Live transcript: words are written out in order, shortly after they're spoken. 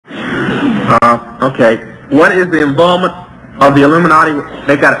Okay. What is the involvement of the Illuminati?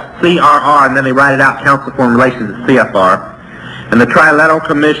 They've got a CRR, and then they write it out, Council of Foreign Relations, CFR, and the Trilateral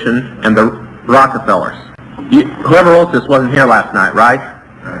Commission, and the Rockefellers. Whoever wrote this wasn't here last night, right?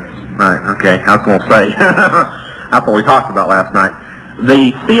 Right, okay. I was going to say. That's what we talked about last night.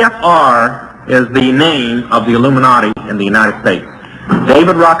 The CFR is the name of the Illuminati in the United States.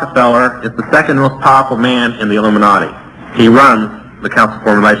 David Rockefeller is the second most powerful man in the Illuminati. He runs the Council of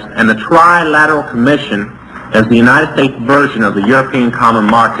Foreign Relations. And the Trilateral Commission is the United States version of the European Common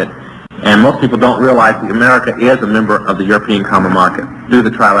Market. And most people don't realize that America is a member of the European Common Market through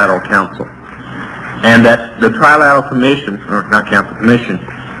the Trilateral Council. And that the Trilateral Commission, or not Council, Commission,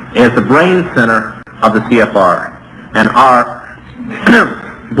 is the brain center of the CFR. And our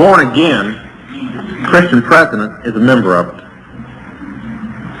born-again Christian president is a member of it.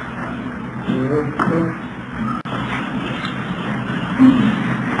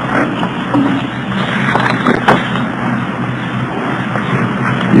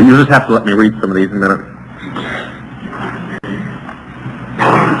 You just have to let me read some of these in a minute.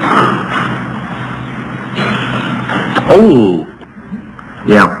 Oh,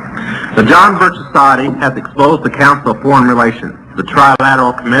 yeah. The John Birch Society has exposed the Council of Foreign Relations, the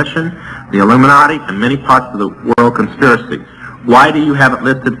Trilateral Commission, the Illuminati, and many parts of the world conspiracy. Why do you have it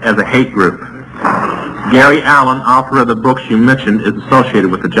listed as a hate group? Gary Allen, author of the books you mentioned, is associated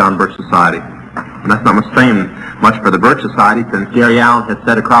with the John Birch Society. And that's not much saying much for the Birch Society, since Gary Allen has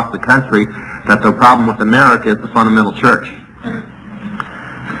said across the country that the problem with America is the fundamental church.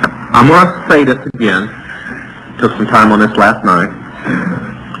 I'm going to say this again. Took some time on this last night.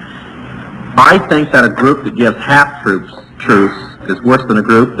 I think that a group that gives half-truths is worse than a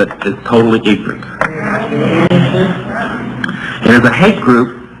group that is totally ignorant. It is a hate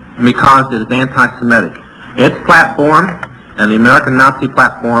group because it is anti-Semitic. Its platform and the American Nazi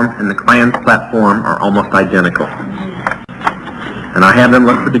platform and the Klan's platform are almost identical. And I have them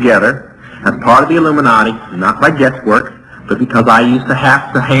listed together as part of the Illuminati, not by guesswork, but because I used to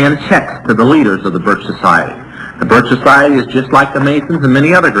have to hand checks to the leaders of the Birch Society. The Birch Society is just like the Masons and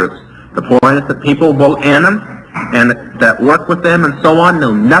many other groups. The point is that people vote in them and that work with them and so on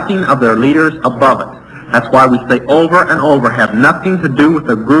know nothing of their leaders above it. That's why we say over and over, have nothing to do with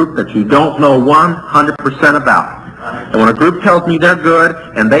a group that you don't know 100% about. And when a group tells me they're good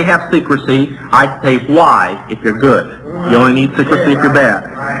and they have secrecy, I say, why if you're good? You only need secrecy if you're bad.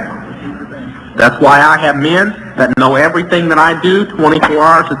 That's why I have men that know everything that I do 24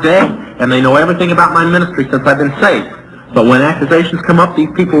 hours a day, and they know everything about my ministry since I've been saved. But when accusations come up, these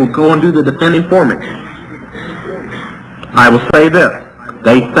people will go and do the defending for me. I will say this.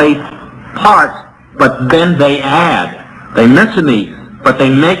 They say parts, but then they add. They mention these, but they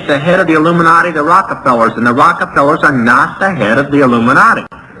make the head of the Illuminati the Rockefellers, and the Rockefellers are not the head of the Illuminati.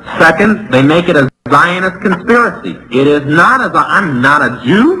 Second, they make it a Zionist conspiracy. It is not I'm not a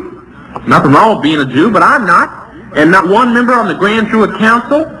Jew. Nothing wrong with being a Jew, but I'm not. And not one member on the Grand Druid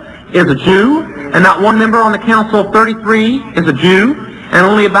Council is a Jew, and not one member on the Council of 33 is a Jew, and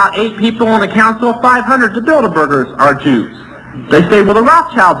only about 8 people on the Council of 500, the Bilderbergers, are Jews. They say, well, the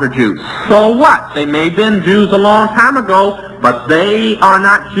Rothschilds are Jews. So what? They may have been Jews a long time ago, but they are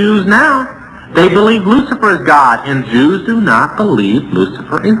not Jews now. They believe Lucifer is God, and Jews do not believe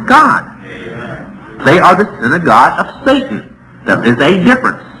Lucifer is God. They are the synagogue of Satan. There is a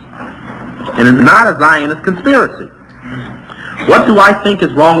difference. And it's not a Zionist conspiracy. What do I think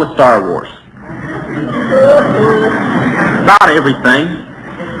is wrong with Star Wars? About everything.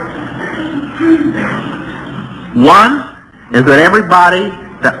 One is that everybody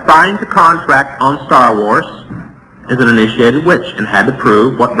that signs a contract on Star Wars is an initiated witch and had to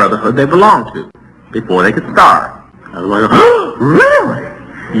prove what brotherhood they belonged to before they could star. Everybody goes, oh,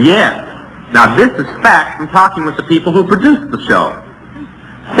 really? Yes. Now this is fact from talking with the people who produced the show.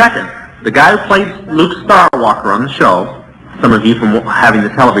 Second, the guy who played Luke Skywalker on the show, some of you from having the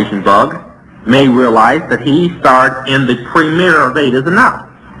television bug, may realize that he starred in the premiere of 8 is Enough.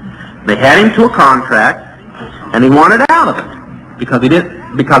 They had him to a contract, and he wanted out of it because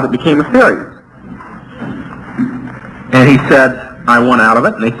it became a series. And he said, I want out of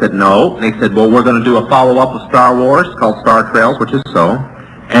it. And they said, no. And they said, well, we're going to do a follow-up of Star Wars called Star Trails, which is so.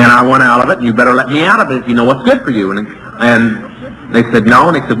 And I want out of it, and you better let me out of it if you know what's good for you. And they said, no.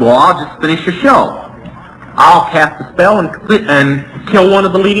 And they said, well, I'll just finish your show. I'll cast a spell and kill one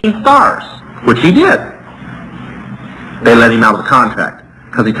of the leading stars, which he did. They let him out of the contract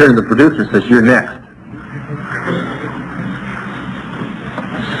because he turned to the producer and says, you're next.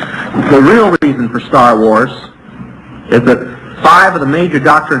 The real reason for Star Wars is that 5 of the major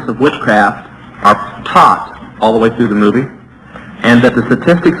doctrines of witchcraft are taught all the way through the movie, and that the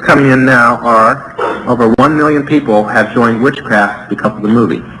statistics coming in now are over 1 million people have joined witchcraft because of the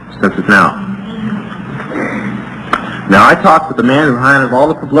movie, since it's now. Now, I talked with the man who handled all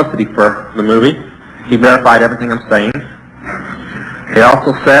the publicity for the movie. He verified everything I'm saying. He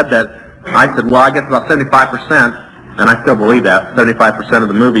also said that, I said, well, I guess about 75%, and I still believe that, 75% of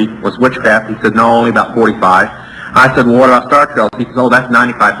the movie was witchcraft. He said, no, only about 45. I said, well, what about Star Trails? He said, oh, that's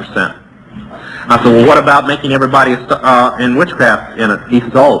 95%. I said, well, what about making everybody in witchcraft in it? He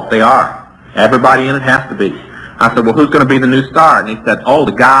says, oh, they are. Everybody in it has to be. I said, well, who's going to be the new star? And he said, oh,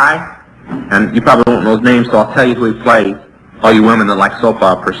 the guy, and you probably won't know his name, so I'll tell you who he plays, all you women that like soap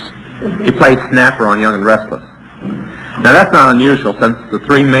operas. He played Snapper on Young and Restless. Now, that's not unusual, since the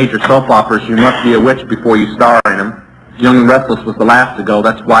 3 major soap operas, you must be a witch before you star in them. Young and Restless was the last to go.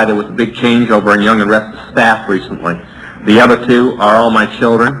 That's why there was a big changeover in Young and Restless staff recently. The other 2 are All My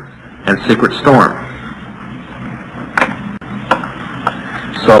Children and Secret Storm.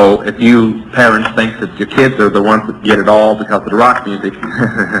 So if you parents think that your kids are the ones that get it all because of the rock music,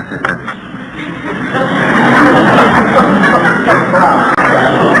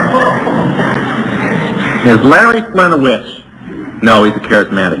 is Larry Flynn a witch? No, he's a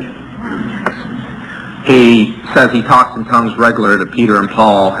charismatic. He says he talks in tongues regular to Peter and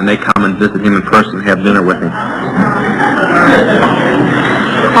Paul, and they come and visit him in person and have dinner with him.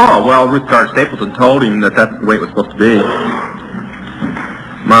 Oh, well, Ruth Carter Stapleton told him that that's the way it was supposed to be.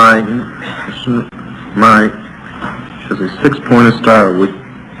 Is a 6-pointed star with,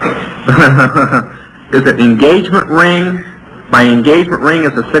 is it engagement ring? My engagement ring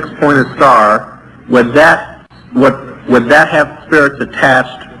is a 6-pointed star. Would that have spirits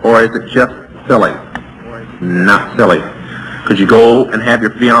attached, or is it just silly? Not silly. Could you go and have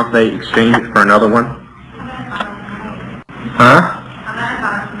your fiancé exchange it for another one? Huh?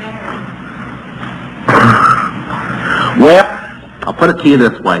 Well, I'll put it to you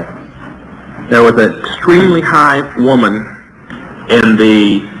this way. There was an extremely high woman in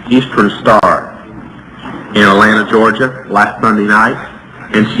the Eastern Star in Atlanta, Georgia, last Sunday night,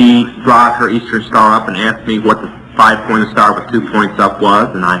 and she brought her Eastern Star up and asked me what the 5-pointed star with 2 points up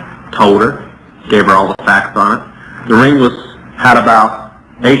was, and I told her, gave her all the facts on it. The ring had about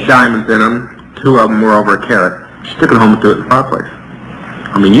 8 diamonds in them. 2 of them were over a carat. She took it home and threw it in the fireplace.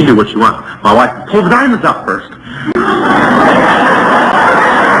 I mean, you do what you want. My wife said, pull the diamonds up first.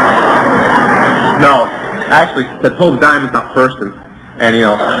 No, actually, she said, pull the diamonds up first and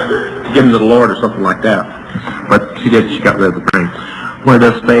give them to the Lord or something like that. But she did. She got rid of the ring. Where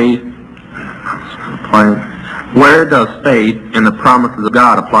does faith and the promises of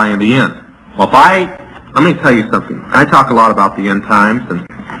God apply in the end? Well, let me tell you something. I talk a lot about the end times, and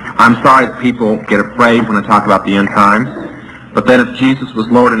I'm sorry that people get afraid when I talk about the end times. But then if Jesus was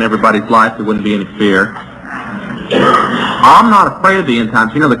Lord in everybody's life, there wouldn't be any fear. I'm not afraid of the end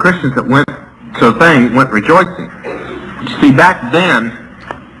times. You know, the Christians that went to a thing went rejoicing. You see, back then,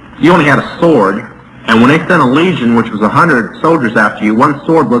 you only had a sword, and when they sent a legion, which was 100 soldiers after you, one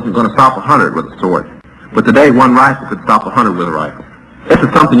sword wasn't going to stop 100 with a sword. But today, one rifle could stop 100 with a rifle. This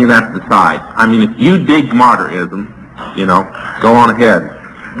is something you have to decide. I mean, if you dig martyrism, go on ahead.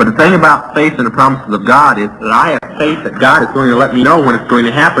 But the thing about faith and the promises of God is that I have faith that God is going to let me know when it's going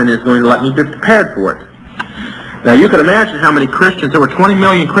to happen and is going to let me be prepared for it. Now, you can imagine how many Christians, there were 20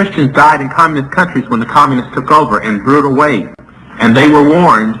 million Christians died in communist countries when the communists took over and brewed away. And they were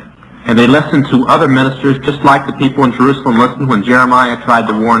warned, and they listened to other ministers, just like the people in Jerusalem listened when Jeremiah tried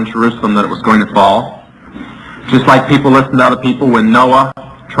to warn Jerusalem that it was going to fall. Just like people listened to other people when Noah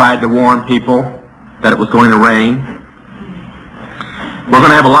tried to warn people that it was going to rain. We're going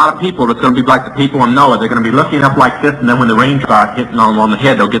to have a lot of people that's going to be like the people in Noah. They're going to be looking up like this, and then when the rain starts hitting them on the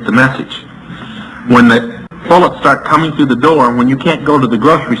head, they'll get the message. When the bullets start coming through the door, when you can't go to the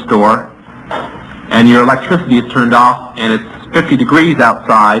grocery store, and your electricity is turned off, and it's 50 degrees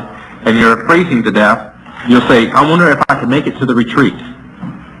outside, and you're freezing to death, you'll say, I wonder if I can make it to the retreat.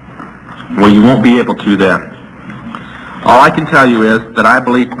 Well, you won't be able to then. All I can tell you is that I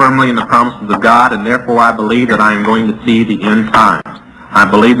believe firmly in the promises of God, and therefore I believe that I am going to see the end times. I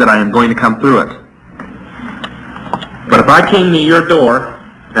believe that I am going to come through it. But if I came to your door,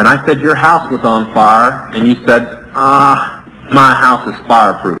 and I said your house was on fire, and you said, my house is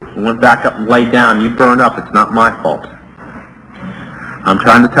fireproof, and went back up and laid down, you burned up, it's not my fault. I'm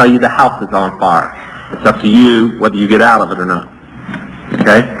trying to tell you the house is on fire. It's up to you whether you get out of it or not.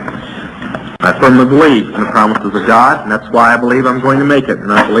 Okay? I firmly believe in the promises of God, and that's why I believe I'm going to make it.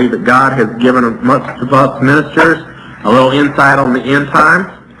 And I believe that God has given most of us ministers a little insight on the end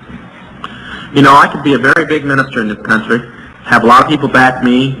times. You know, I could be a very big minister in this country, have a lot of people back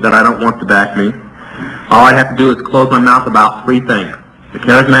me that I don't want to back me. All I have to do is close my mouth about 3 things. The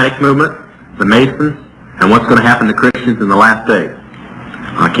charismatic movement, the Masons, and what's going to happen to Christians in the last days.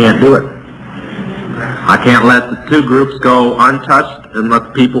 I can't do it. I can't let the two groups go untouched and let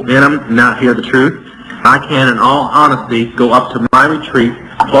the people in them not hear the truth. I can, in all honesty, go up to my retreat,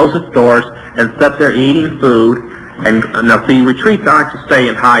 close its doors, and sit there eating food. And now, see, retreats aren't to stay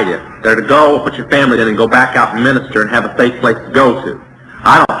and hide it. They're to go, put your family in, and go back out and minister and have a safe place to go to.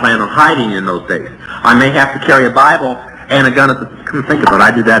 I don't plan on hiding in those days. I may have to carry a Bible and a gun at the... Come think about it,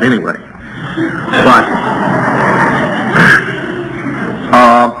 I do that anyway. But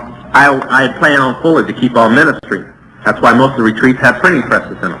I had planned on fully to keep on ministering. That's why most of the retreats have printing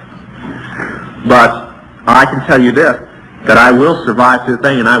presses in them. But I can tell you this, that I will survive through the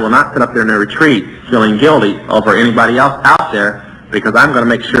thing, and I will not sit up there in a retreat feeling guilty over anybody else out there, because I'm going to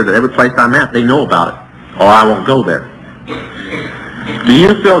make sure that every place I'm at, they know about it, or I won't go there. Do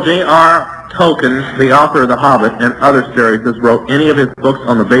you feel J.R. Tolkien, the author of The Hobbit and other series, wrote any of his books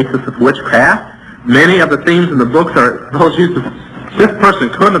on the basis of witchcraft? Many of the themes in the books are those used to... This person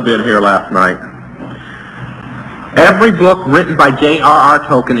couldn't have been here last night. Every book written by J.R.R.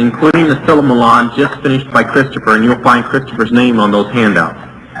 Tolkien, including the Silmarillion, just finished by Christopher, and you'll find Christopher's name on those handouts,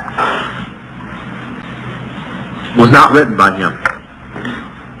 was not written by him.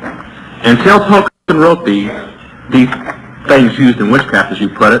 Until Tolkien wrote these things used in witchcraft, as you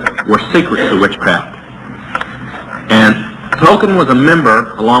put it, were secrets to witchcraft. And Tolkien was a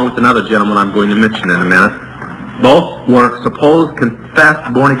member, along with another gentleman I'm going to mention in a minute. Both were supposed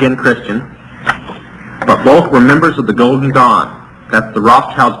confessed born-again Christians, but both were members of the Golden Dawn. That's the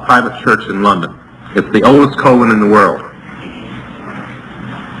Rothschild's private church in London. It's the oldest coven in the world.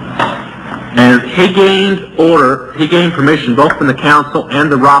 And he gained permission both from the council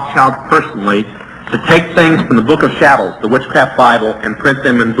and the Rothschilds personally to take things from the Book of Shadows, the Witchcraft Bible, and print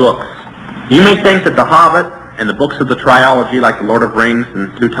them in books. You may think that The Hobbit and the books of the trilogy, like The Lord of the Rings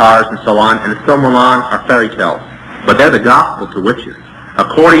and Two Towers and so on, and the Silmarillion are fairy tales. But they're the gospel to witches.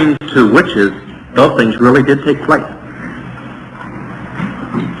 According to witches, those things really did take place.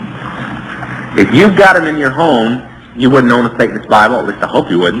 If you've got them in your home, you wouldn't own a Satanist Bible. At least I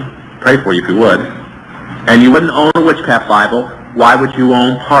hope you wouldn't. Pray for you if you would. And you wouldn't own a witchcraft Bible. Why would you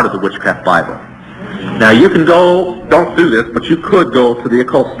own part of the witchcraft Bible? Now you can go, don't do this, but you could go to the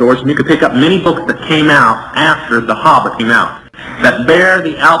occult stores and you could pick up many books that came out after The Hobbit came out that bear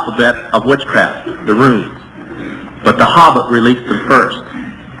the alphabet of witchcraft, the runes. But The Hobbit released them first,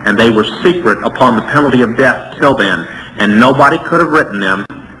 and they were secret upon the penalty of death till then, and nobody could have written them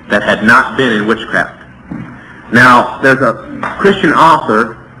that had not been in witchcraft. Now, there's a Christian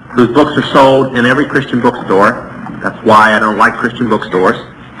author whose books are sold in every Christian bookstore. That's why I don't like Christian bookstores,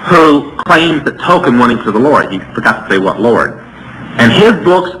 who claims that Tolkien went into the Lord. He forgot to say what Lord. And his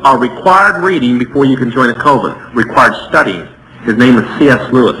books are required reading before you can join a coven, required studying. His name is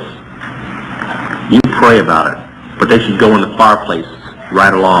C.S. Lewis. You pray about it, but they should go in the fireplace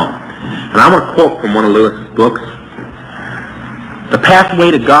right along. And I want to quote from one of Lewis's books. The pathway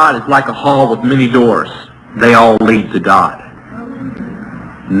to God is like a hall with many doors. They all lead to God.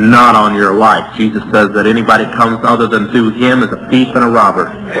 Not on your life. Jesus says that anybody comes other than through him is a thief and a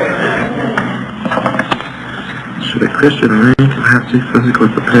robber. Should a Christian in any capacity physically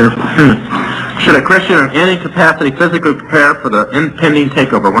prepare for Should a Christian in any capacity physically prepare for the impending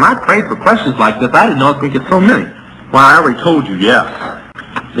takeover? When I prayed for questions like this, I didn't know I was going to get so many. Well, I already told you yes.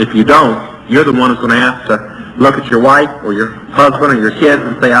 If you don't, you're the one who's going to have to look at your wife or your husband or your kids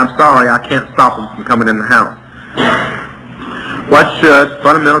and say, I'm sorry, I can't stop them from coming in the house. What should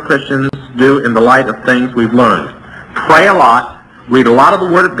fundamental Christians do in the light of things we've learned? Pray a lot, read a lot of the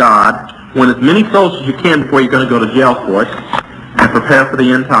Word of God, win as many souls as you can before you're going to go to jail for it, and prepare for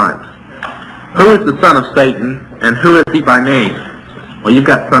the end times. Who is the son of Satan, and who is he by name? Well, you've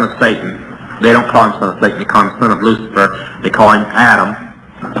got son of Satan. They don't call him son of Satan, they call him son of Lucifer. They call him Adam.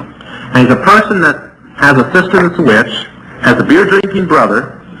 And he's a person that has a sister that's a witch, has a beer-drinking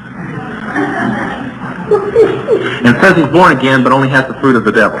brother, and says he's born again, but only has the fruit of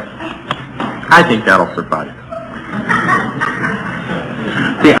the devil. I think that'll survive.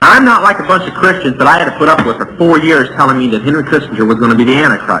 See, I'm not like a bunch of Christians that I had to put up with for 4 years telling me that Henry Kissinger was going to be the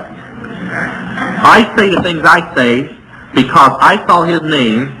Antichrist. I say the things I say because I saw his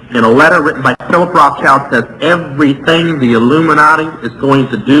name in a letter written by Philip Rothschild says everything the Illuminati is going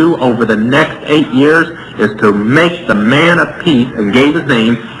to do over the next 8 years is to make the man of peace, and gave his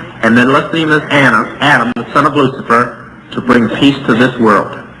name, and then listed him as Adam, the son of Lucifer, to bring peace to this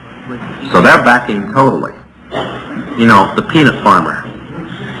world. So they're backing totally. You know, the peanut farmer.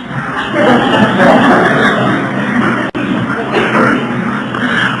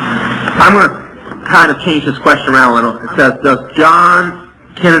 I'm going to kind of change this question around a little. It says, does John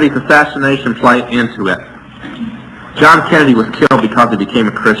Kennedy's assassination play into it. John Kennedy was killed because he became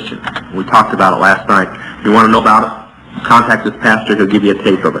a Christian. We talked about it last night. If you want to know about it, contact this pastor. He'll give you a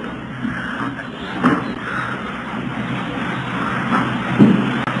tape of it.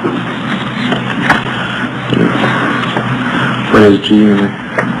 What is G?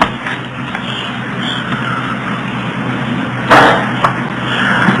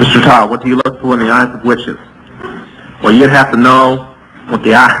 Mr. Todd, what do you look for in the eyes of witches? Well, you'd have to know what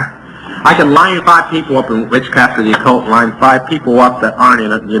the eye... I can line 5 people up in witchcraft or the occult, line 5 people up that aren't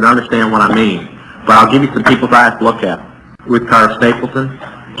in it, and you'd understand what I mean. But I'll give you some people's eyes to look at. Ruth Carter Stapleton,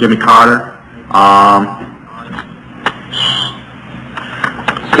 Jimmy Carter,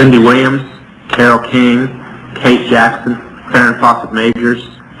 Cindy Williams, Carole King, Kate Jackson, Karen Fawcett Majors,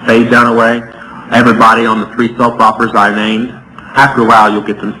 Faye Dunaway, everybody on the 3 soap operas I named. After a while, you'll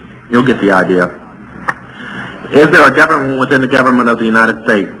get the idea. Is there a government within the government of the United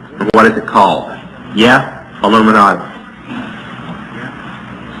States? And what is it called? Yes, Illuminati.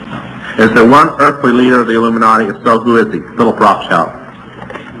 Is there one earthly leader of the Illuminati? If so, who is he? Philip Rothschild.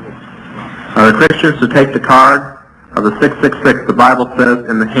 Are the Christians to take the card of the 666, the Bible says,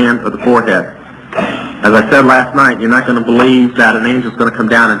 in the hand of the forehead? As I said last night, you're not going to believe that an angel's going to come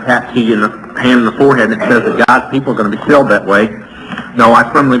down and tap you in the hand in the forehead and it says that God's people are going to be filled that way. No, I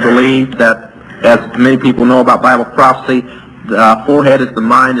firmly believe that, as many people know about Bible prophecy, the forehead is the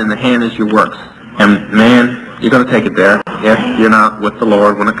mind and the hand is your works. And man, you're going to take it there if you're not with the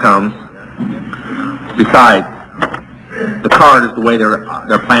Lord when it comes. Besides, the card is the way they're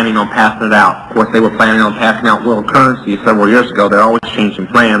planning on passing it out. Of course, they were planning on passing out world currency several years ago. They're always changing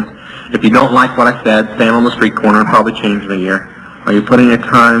plans. If you don't like what I said, stand on the street corner and probably change in a year. Are you putting a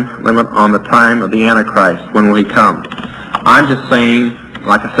time limit on the time of the Antichrist? When will he come? I'm just saying,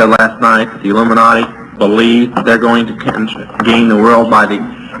 like I said last night, the Illuminati believe they're going to gain the world by the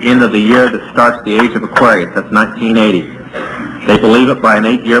end of the year that starts the age of Aquarius. That's 1980. They believe it by an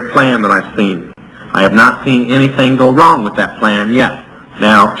 8-year plan that I've seen. I have not seen anything go wrong with that plan yet.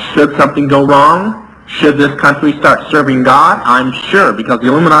 Now, should something go wrong? Should this country start serving God? I'm sure, because the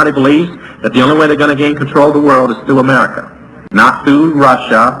Illuminati believes that the only way they're going to gain control of the world is through America. Not through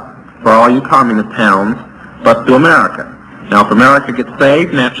Russia, for all you communist towns, but through America. Now, if America gets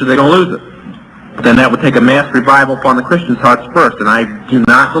saved, naturally they're going to lose it. Then that would take a mass revival upon the Christians' hearts first, and I do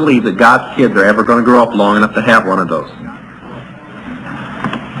not believe that God's kids are ever going to grow up long enough to have one of those.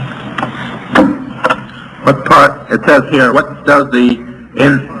 What part, it says here, what does the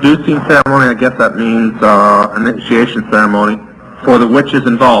inducing ceremony, I guess that means initiation ceremony, for the witches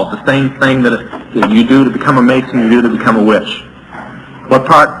involved? The same thing that you do to become a mason, you do to become a witch. What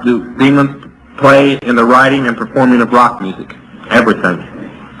part do demons play in the writing and performing of rock music? Everything.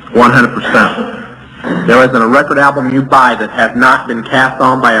 100%. There isn't a record album you buy that has not been cast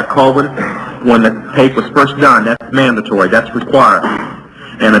on by a Coven when the tape was first done. That's mandatory. That's required.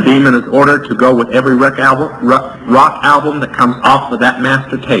 And a demon is ordered to go with every rock album that comes off of that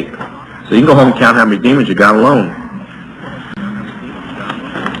master tape. So you can go home and count how many demons you got alone.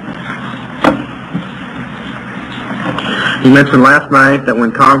 He mentioned last night that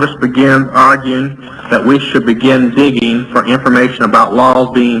when Congress begins arguing that we should begin digging for information about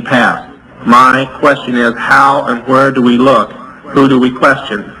laws being passed. My question is, how and where do we look? Who do we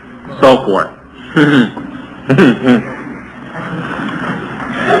question? So forth.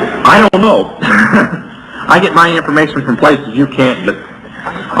 I don't know. I get my information from places you can't, but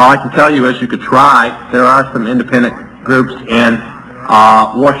all I can tell you is you could try. There are some independent groups in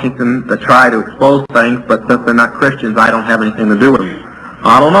Washington that try to expose things, but since they're not Christians, I don't have anything to do with them.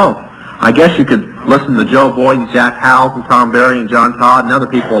 I don't know. I guess you could listen to Joe Boyd and Jack Howells and Tom Berry and John Todd and other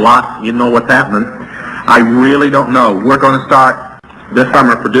people a lot. You know what's happening. I really don't know. We're going to start this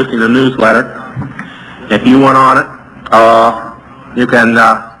summer producing a newsletter. If you want on it, you can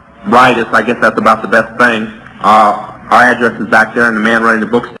write us. I guess that's about the best thing. Our address is back there, and the man running the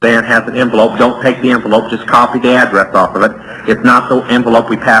bookstand has an envelope. Don't take the envelope. Just copy the address off of it. It's not the envelope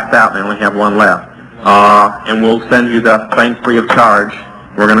we passed out, and we only have one left. And we'll send you the thing free of charge.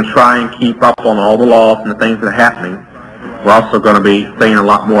 We're going to try and keep up on all the laws and the things that are happening. We're also going to be saying a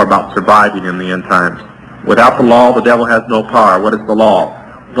lot more about surviving in the end times. Without the law, the devil has no power. What is the law?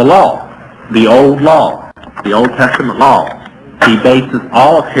 The law. The old law. The Old Testament law. He bases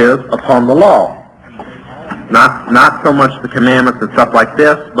all of his upon the law. Not so much the commandments and stuff like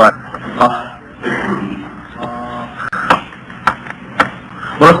this, but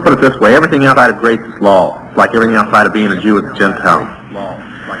well, let's put it this way. Everything outside of grace is law. It's like everything outside of being a Jew is a Gentile.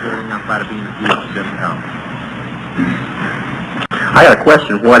 I got a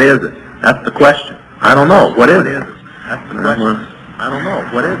question. What is it? That's the question. I don't know. What is it? That's the question. I don't know.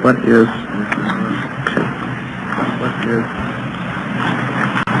 What is?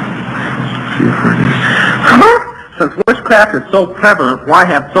 Since witchcraft is so prevalent, why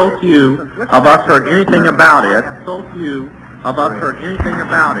have so few of us heard anything about it? Well, if you haven't heard anything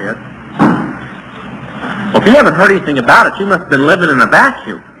about it, you must have been living in a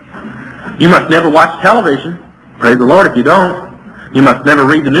vacuum. You must never watch television. Praise the Lord if you don't. You must never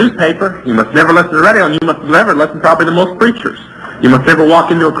read the newspaper. You must never listen to the radio. And you must never listen probably to most preachers. You must never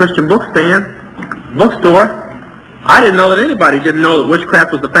walk into a Christian bookstore. I didn't know that anybody didn't know that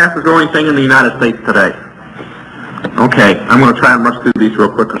witchcraft was the fastest growing thing in the United States today. Okay, I'm going to try and rush through these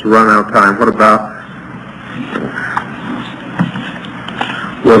real quick because we're running out of time. What about,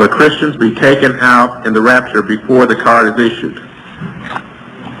 will the Christians be taken out in the rapture before the card is issued?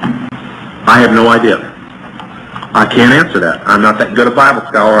 I have no idea. I can't answer that. I'm not that good a Bible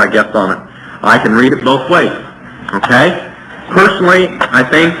scholar, I guess, on it. I can read it both ways. Okay? Personally, I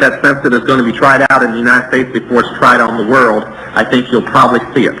think that since it is going to be tried out in the United States before it's tried on the world, I think you'll probably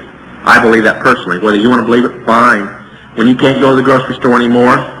see it. I believe that personally. Whether you want to believe it, fine. When you can't go to the grocery store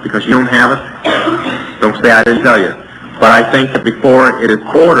anymore because you don't have it, don't say I didn't tell you. But I think that before it is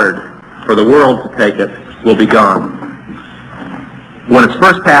ordered for the world to take it, will be gone. When it's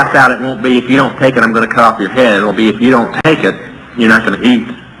first passed out, it won't be, if you don't take it, I'm going to cut off your head. It'll be, if you don't take it, you're not going to eat.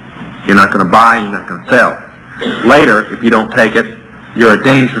 You're not going to buy, you're not going to sell. Later, if you don't take it, you're a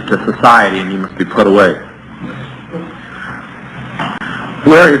danger to society and you must be put away.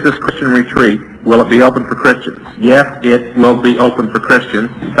 Where is this Christian retreat? Will it be open for Christians? Yes, it will be open for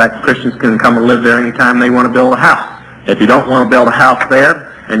Christians. In fact, Christians can come and live there anytime they want to build a house. If you don't want to build a house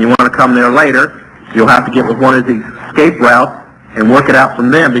there and you want to come there later, you'll have to get with one of these escape routes and work it out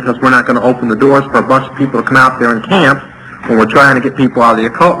from them, because we're not going to open the doors for a bunch of people to come out there and camp when we're trying to get people out of the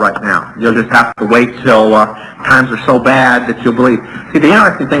occult right now. You'll just have to wait till times are so bad that you'll believe. See, the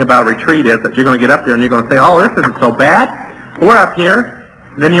interesting thing about a retreat is that you're going to get up there and you're going to say, oh, this isn't so bad. We're up here.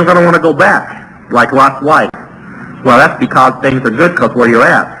 And then you're going to want to go back, like Lot's wife. Well, that's because things are good because where you're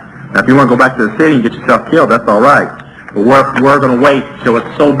at. Now, if you want to go back to the city and get yourself killed, that's all right. But we're going to wait till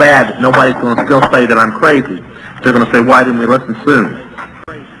it's so bad that nobody's going to still say that I'm crazy. They're going to say, why didn't we listen soon?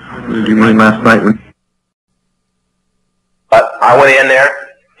 Did you mean last night? But I went in there,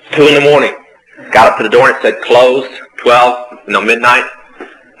 2 in the morning. Got up to the door and it said closed, 12, midnight.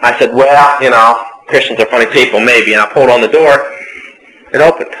 I said, well, Christians are funny people, maybe. And I pulled on the door. It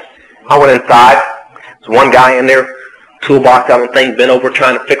opened. I went inside. There's one guy in there, toolbox out and thing, bent over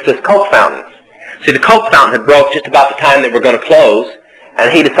trying to fix this Coke fountain. See, the Coke fountain had broke just about the time they were going to close,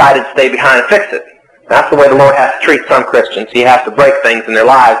 and he decided to stay behind and fix it. That's the way the Lord has to treat some Christians. He has to break things in their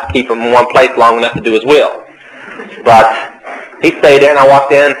lives to keep them in one place long enough to do His will. But he stayed there, and I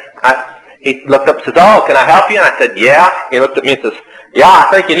walked in. He looked up and says, oh, can I help you? And I said, yeah. He looked at me and says, yeah,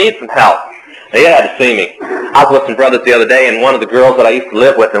 I think you need some help. And he had to see me. I was with some brothers the other day, and one of the girls that I used to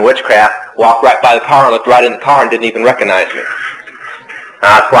live with in witchcraft walked right by the car and looked right in the car and didn't even recognize me.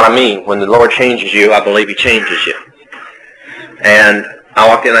 That's what I mean. When the Lord changes you, I believe He changes you. And I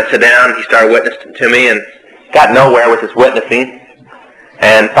walked in, I sat down, he started witnessing to me and got nowhere with his witnessing.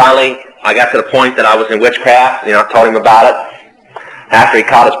 And finally, I got to the point that I was in witchcraft. I told him about it. After he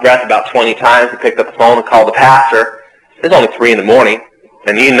caught his breath about 20 times, he picked up the phone and called the pastor. It was only 3 in the morning.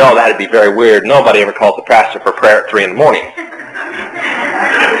 And you know that'd be very weird. Nobody ever calls the pastor for prayer at 3 in the morning.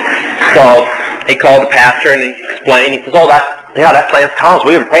 So he called the pastor and he explained. He says, oh, that's Lance Collins.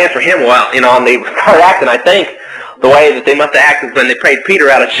 We've been praying for him a while. And they started acting, I think, the way that they must have acted when they prayed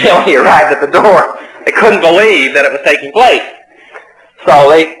Peter out of jail and he arrived at the door. They couldn't believe that it was taking place. So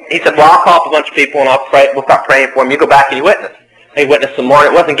he said, well, I'll call up a bunch of people and we'll start praying for him. You go back and you witness. He witnessed some more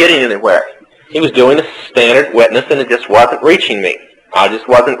and it wasn't getting anywhere. He was doing the standard witness and it just wasn't reaching me. I just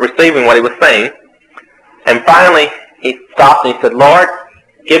wasn't receiving what he was saying. And finally, he stopped and he said, Lord,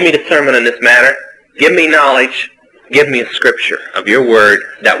 give me discernment in this matter. Give me knowledge. Give me a scripture of your word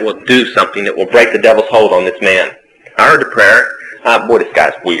that will do something that will break the devil's hold on this man. I heard the prayer. Boy, this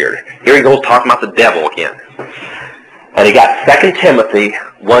guy's weird. Here he goes talking about the devil again. And he got 2 Timothy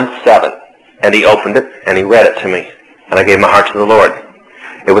 1:7. And he opened it and he read it to me. And I gave my heart to the Lord.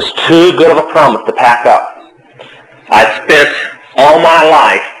 It was too good of a promise to pack up. I spent all my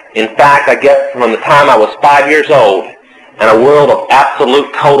life, in fact, I guess from the time I was 5 years old, in a world of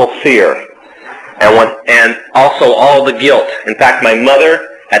absolute total fear. And also all the guilt. In fact, my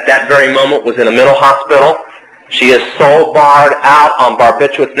mother at that very moment was in a mental hospital. She is so barred out on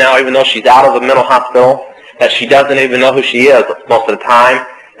barbiturates now, even though she's out of the mental hospital, that she doesn't even know who she is most of the time.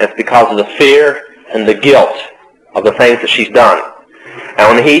 And it's because of the fear and the guilt of the things that she's done.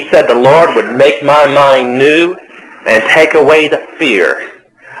 And when he said the Lord would make my mind new and take away the fear.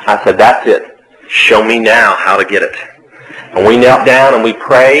 I said, that's it. Show me now how to get it. And we knelt down and we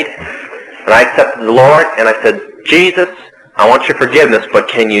prayed, and I accepted the Lord, and I said, Jesus, I want your forgiveness, but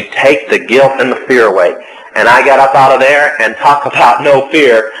can you take the guilt and the fear away? And I got up out of there, and talk about no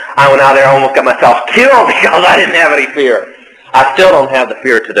fear. I went out there and almost got myself killed because I didn't have any fear. I still don't have the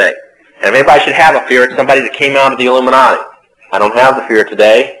fear today. And if anybody should have a fear, it's somebody that came out of the Illuminati. I don't have the fear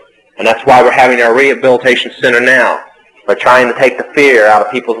today, and that's why we're having our rehabilitation center now. We're trying to take the fear out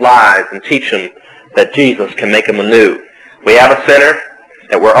of people's lives and teach them that Jesus can make them anew. We have a center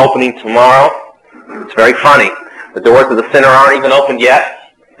that we're opening tomorrow. It's very funny. The doors of the center aren't even opened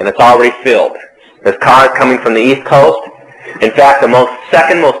yet, and it's already filled. There's cars coming from the East Coast. In fact, the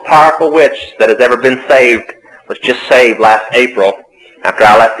second most powerful witch that has ever been saved was just saved last April after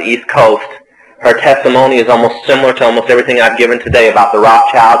I left the East Coast. Her testimony is almost similar to almost everything I've given today about the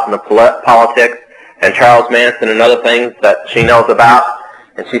Rothschilds and the politics and Charles Manson and other things that she knows about.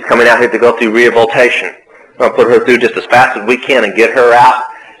 And she's coming out here to go through rehabilitation. We're going to put her through just as fast as we can and get her out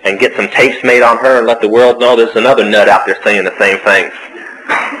and get some tapes made on her and let the world know there's another nut out there saying the same things.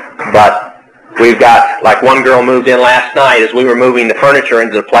 But we've got, like one girl moved in last night. As we were moving the furniture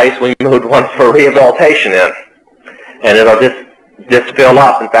into the place, we moved one for rehabilitation in. And it'll just fill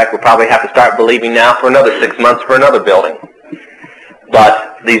up. In fact, we'll probably have to start believing now for another 6 months for another building.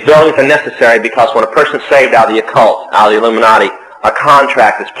 But these buildings are necessary because when a person's saved out of the occult, out of the Illuminati, a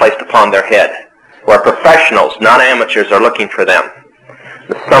contract is placed upon their head where professionals, not amateurs, are looking for them.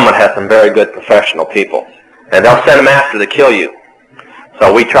 The Summit has some very good professional people. And they'll send them after to kill you.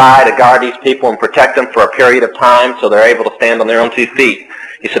 So we try to guard these people and protect them for a period of time so they're able to stand on their own 2 feet.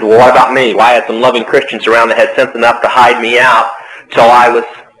 He said, well, what about me? Well, I had some loving Christians around that had sense enough to hide me out till I was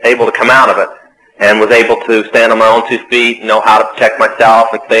able to come out of it and was able to stand on my own 2 feet, know how to protect myself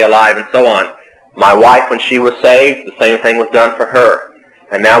and stay alive and so on. My wife, when she was saved, the same thing was done for her.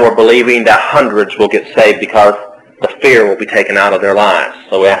 And now we're believing that hundreds will get saved because the fear will be taken out of their lives.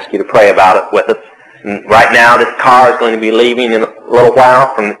 So we ask you to pray about it with us. And right now, this car is going to be leaving in a little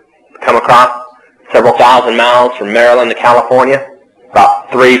while come across several thousand miles from Maryland to California. About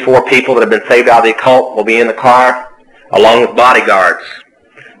 3-4 people that have been saved out of the occult will be in the car, along with bodyguards.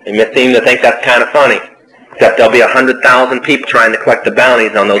 They may seem to think that's kind of funny, except there'll be 100,000 people trying to collect the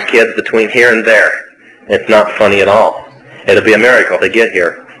bounties on those kids between here and there. It's not funny at all. It'll be a miracle if they get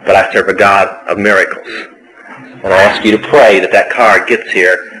here, but I serve a God of miracles. And I ask you to pray that that car gets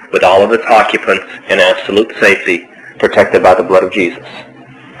here with all of its occupants in absolute safety, protected by the blood of Jesus.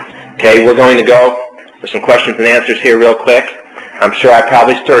 Okay, we're going to go for some questions and answers here real quick. I'm sure I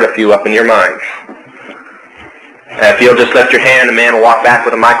probably stirred a few up in your minds. If you'll just lift your hand, the man will walk back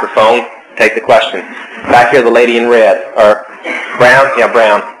with a microphone, take the question. Back here, the lady in red, or brown? Yeah,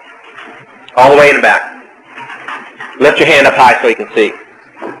 brown. All the way in the back. Lift your hand up high so you can see.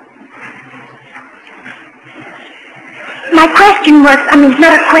 My question was, it's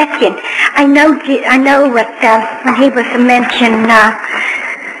not a question. I know that when he was mentioning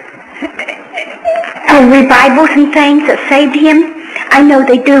revivals and things that saved him, I know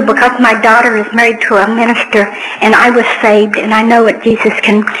they do because my daughter is married to a minister and I was saved, and I know that Jesus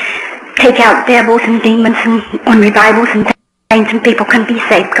can take out devils and demons on revivals and things, and people can be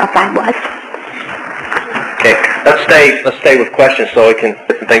saved because I was. Okay, let's stay with questions so we can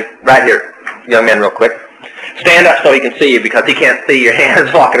think right here, young man, real quick. Stand up so he can see you because he can't see your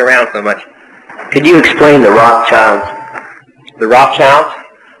hands walking around so much. Could you explain the Rothschilds? The Rothschilds?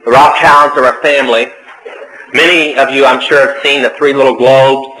 The Rothschilds are a family. Many of you, I'm sure, have seen the 3 little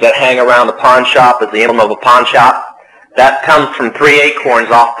globes that hang around the pawn shop as the emblem of a pawn shop. That comes from 3 acorns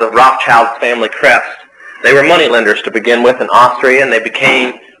off the Rothschilds family crest. They were moneylenders to begin with in Austria, and they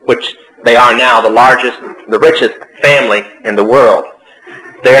became, which they are now, the richest family in the world.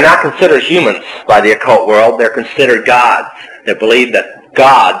 They are not considered humans by the occult world. They're considered gods. They believe that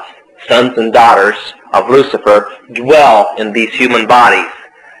gods, sons and daughters of Lucifer, dwell in these human bodies.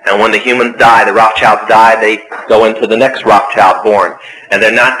 And when the humans die, the Rothschilds die, they go into the next Rothschild born. And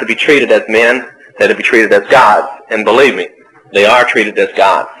they're not to be treated as men, they're to be treated as gods. And believe me, they are treated as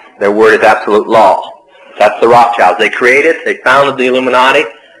gods. Their word is absolute law. That's the Rothschilds. They founded the Illuminati,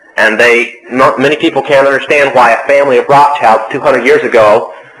 and many people can't understand why a family of Rothschilds 200 years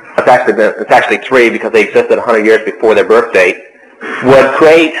ago, it's actually 3 because they existed 100 years before their birth date, would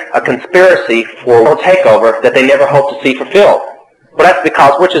create a conspiracy for world takeover that they never hoped to see fulfilled. Well, that's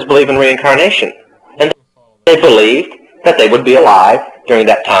because witches believe in reincarnation. And they believed that they would be alive during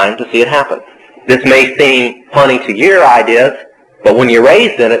that time to see it happen. This may seem funny to your ideas, but when you're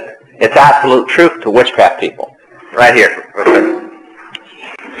raised in it, it's absolute truth to witchcraft people. Right here.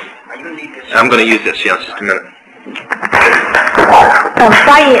 I'm going to use this, just a minute.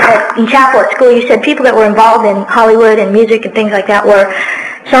 Friday in chapel at school, you said people that were involved in Hollywood and music and things like that were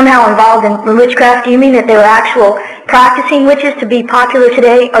somehow involved in witchcraft. Do you mean that they were actual practicing witches to be popular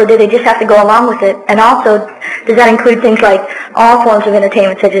today, or did they just have to go along with it? And also, does that include things like all forms of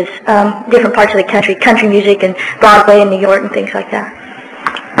entertainment, such as different parts of the country music and Broadway in New York and things like that?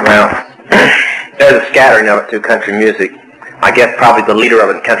 Well, there's a scattering of it through country music. I guess probably the leader of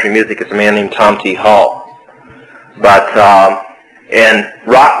it in country music is a man named Tom T. Hall. But in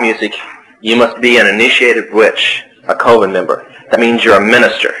rock music, you must be an initiated witch, a coven member. That means you're a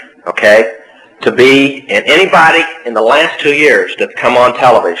minister, okay? To be, and anybody in the last 2 years that's come on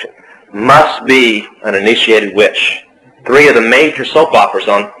television must be an initiated witch. 3 of the major soap operas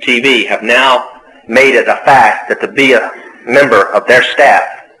on TV have now made it a fact that to be a member of their staff,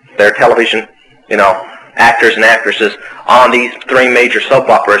 their television, actors and actresses on these 3 major soap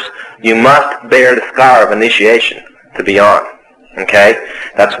operas, you must bear the scar of initiation to be on, okay?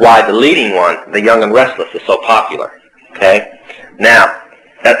 That's why the leading one, The Young and Restless, is so popular, okay? Now,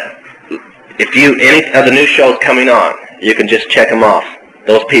 if any of the new shows coming on, you can just check them off.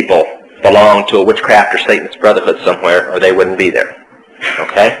 Those people belong to a witchcraft or Satanist brotherhood somewhere, or they wouldn't be there,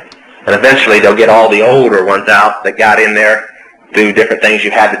 okay? And eventually they'll get all the older ones out that got in there, do different things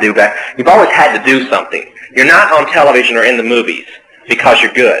you had to do back. You've always had to do something. You're not on television or in the movies because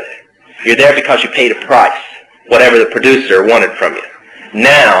you're good. You're there because you paid a price, whatever the producer wanted from you.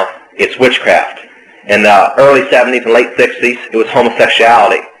 Now, it's witchcraft. In the early 70s and late 60s, it was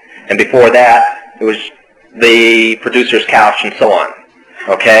homosexuality. And before that, it was the producer's couch and so on.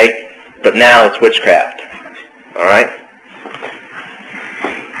 Okay? But now it's witchcraft. All right?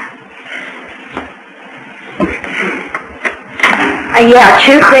 Yeah,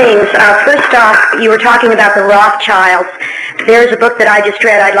 2 things. First off, you were talking about the Rothschilds. There's a book that I just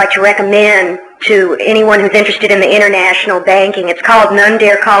read I'd like to recommend to anyone who's interested in the international banking. It's called None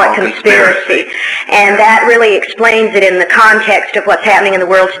Dare Call It Conspiracy. And that really explains it in the context of what's happening in the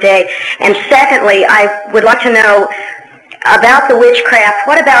world today. And secondly, I would like to know about the witchcraft.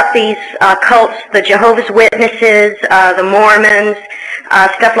 What about these cults, the Jehovah's Witnesses, the Mormons,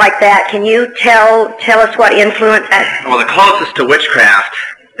 stuff like that? Can you tell us what influence that? Well, the closest to witchcraft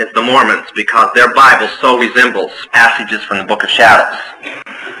is the Mormons, because their Bible so resembles passages from the Book of Shadows,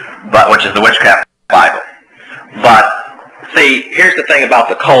 which is the witchcraft Bible. But see, here's the thing about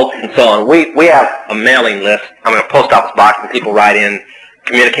the cults and so on. We have a mailing list, a post office box, and people write in,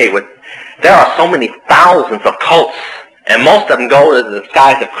 communicate with. There are so many thousands of cults, and most of them go to the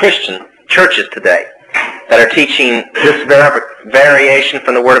disguise of Christian churches today that are teaching this variation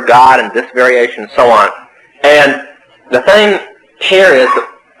from the Word of God and this variation and so on. And the thing here is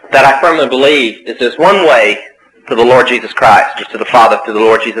that I firmly believe is there's one way to the Lord Jesus Christ, or to the Father through the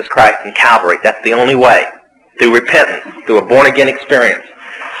Lord Jesus Christ in Calvary. That's the only way, through repentance, through a born-again experience.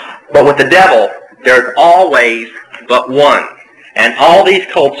 But with the devil, there's always but one. And all these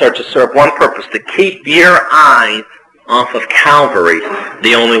cults are to serve one purpose, to keep your eyes off of Calvary,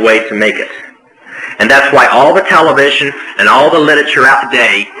 the only way to make it. And that's why all the television and all the literature out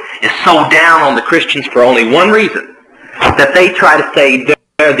today is so down on the Christians for only one reason, that they try to say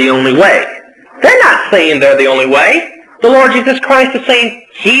they're the only way. They're not saying they're the only way. The Lord Jesus Christ is saying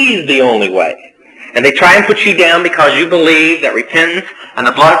He's the only way. And they try and put you down because you believe that repentance and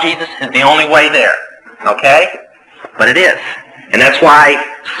the blood of Jesus is the only way there. Okay? But it is. And that's why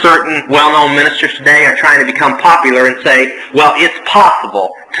certain well-known ministers today are trying to become popular and say, well, it's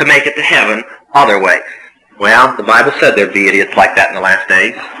possible to make it to heaven other ways. Well, the Bible said there'd be idiots like that in the last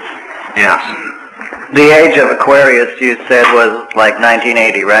days. Yes. The age of Aquarius, you said, was like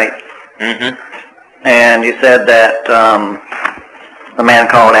 1980, right? Mm-hmm. And you said that the man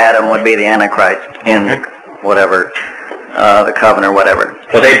called Adam would be the Antichrist in whatever, the coven or whatever.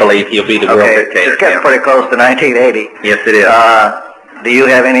 Well, they believe he'll be the world dictator. It's getting pretty close to 1980. Yes, it is. Do you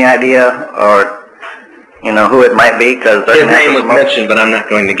have any idea, or who it might be? Because his name was mentioned, but I'm not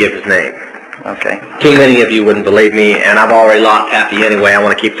going to give his name. Okay. Too many of you wouldn't believe me, and I've already lost half of you anyway. I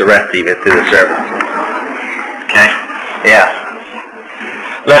want to keep the rest of you through the service. Okay? Yeah.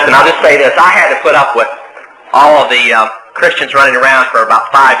 Listen, I'll just say this. I had to put up with all of the Christians running around for about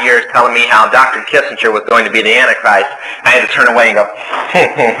 5 years telling me how Dr. Kissinger was going to be the Antichrist. I had to turn away and go,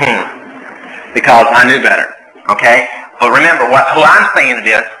 because I knew better. Okay? But remember, who I'm saying it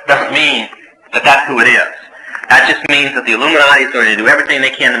is doesn't mean that that's who it is. That just means that the Illuminati is going to do everything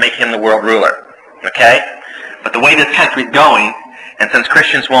they can to make him the world ruler. Okay? But the way this country's going, and since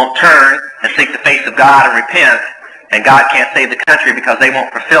Christians won't turn and seek the face of God and repent, and God can't save the country because they won't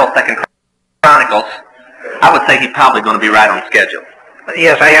fulfill 2 Chronicles, I would say he's probably going to be right on schedule.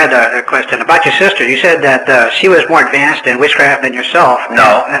 Yes, I had a question about your sister. You said that she was more advanced in witchcraft than yourself.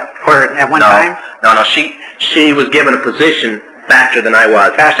 No. Or at one time? No. She was given a position faster than I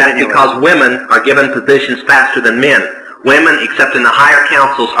was. Faster than you were. Because women are given positions faster than men. Women, except in the higher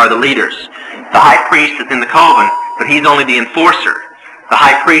councils, are the leaders. The high priest is in the coven, but he's only the enforcer. The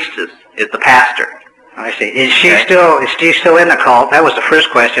high priestess is the pastor. I see. Is she still in the cult? That was the first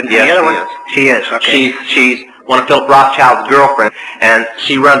question. Yes, the other one? She is. Okay. She's one of Philip Rothschild's girlfriends, and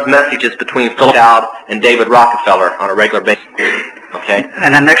she runs messages between Philip Rothschild and David Rockefeller on a regular basis. Okay.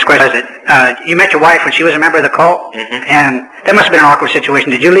 And the next question is, you met your wife when she was a member of the cult, and that must have been an awkward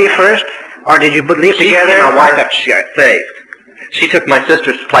situation. Did you leave first, or did you leave together? My wife after she got saved. She took my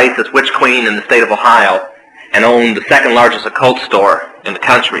sister's place as witch queen in the state of Ohio, and owned the second largest occult store in the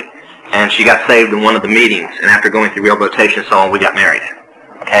country. And she got saved in one of the meetings, and after going through rehabilitation and so on, we got married.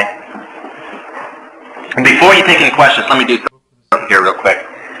 Okay? And before you take any questions, let me do something here real quick,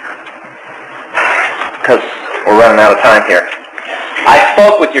 because we're running out of time here. I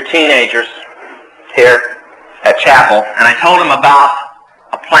spoke with your teenagers here at chapel, and I told them about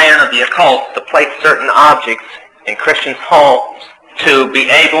a plan of the occult to place certain objects in Christians' homes to be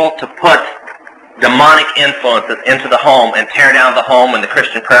able to put demonic influences into the home and tear down the home and the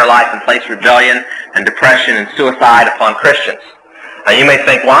Christian prayer life and place rebellion and depression and suicide upon Christians. Now you may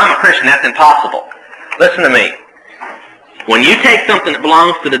think, well, I'm a Christian, that's impossible. Listen to me. When you take something that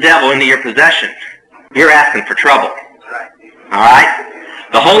belongs to the devil into your possession, you're asking for trouble. All right?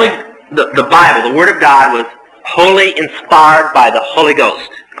 The Bible, the Word of God, was wholly inspired by the Holy Ghost.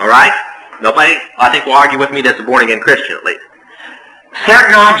 All right? Nobody, I think, will argue with me that's a born-again Christian, at least.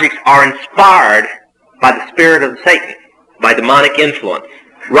 Certain objects are inspired by the spirit of Satan, by demonic influence.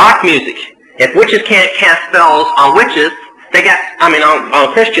 Rock music. If witches can't cast spells on witches,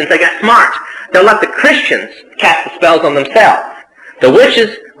 on Christians, they got smart. They'll let the Christians cast the spells on themselves. The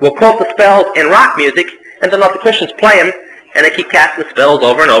witches will quote the spells in rock music, and they'll let the Christians play them, and they keep casting the spells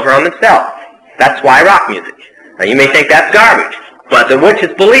over and over on themselves. That's why rock music. Now you may think that's garbage, but the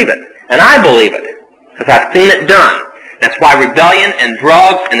witches believe it, and I believe it, because I've seen it done. That's why rebellion and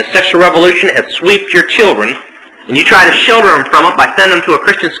drugs and the sexual revolution have swept your children, and you try to shelter them from it by sending them to a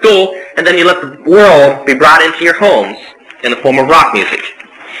Christian school, and then you let the world be brought into your homes in the form of rock music.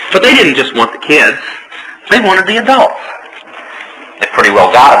 But they didn't just want the kids. They wanted the adults. They pretty well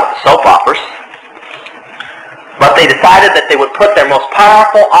got them with the soap operas. But they decided that they would put their most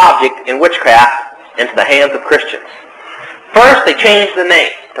powerful object in witchcraft into the hands of Christians. First, they changed the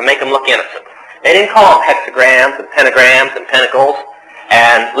name to make them look innocent. They didn't call them hexagrams and pentagrams and pentacles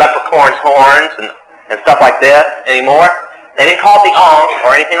and leprechaun's horns and stuff like this anymore. They didn't call it the Ankh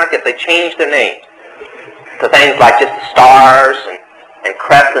or anything like this. They changed their name to things like just the stars and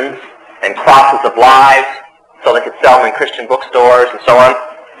crescents and crosses of lives, so they could sell them in Christian bookstores and so on.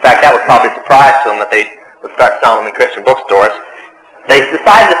 In fact, that would probably surprise them that they would start selling them in Christian bookstores. They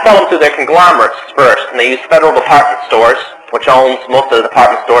decided to sell them through their conglomerates first, and they used Federal Department Stores, which owns most of the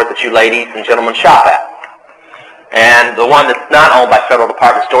department stores that you ladies and gentlemen shop at. And the one that's not owned by Federal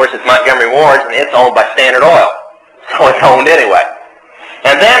Department Stores is Montgomery Ward's, and it's owned by Standard Oil. So it's owned anyway.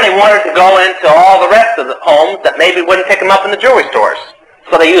 And then they wanted to go into all the rest of the homes that maybe wouldn't pick them up in the jewelry stores.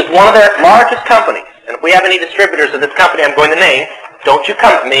 So they used one of their largest companies. And if we have any distributors of this company I'm going to name, don't you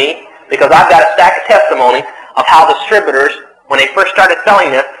come to me, because I've got a stack of testimonies of how distributors, when they first started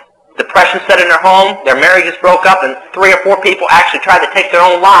selling this, depression set in their home, their marriages broke up, and 3 or 4 people actually tried to take their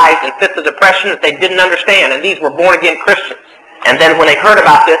own lives in fits of depression that they didn't understand, and these were born-again Christians. And then when they heard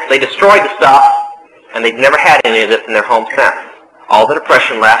about this, they destroyed the stuff, and they've never had any of this in their home since. All the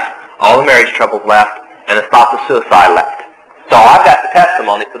depression left, all the marriage troubles left, and the thoughts of suicide left. So I've got the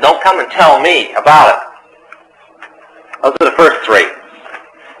testimony, so don't come and tell me about it. Those are the first 3.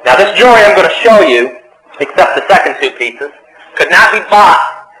 Now this jewelry I'm going to show you, except the second 2 pieces, could not be bought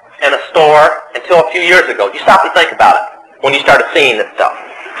in a store until a few years ago. You stop and think about it when you started seeing this stuff.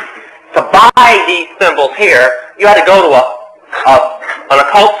 To buy these symbols here, you had to go to an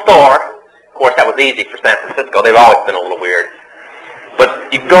occult store. Of course, that was easy for San Francisco. They've always been a little weird.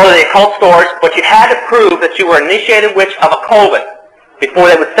 But you go to the occult stores, but you had to prove that you were an initiated witch of a coven before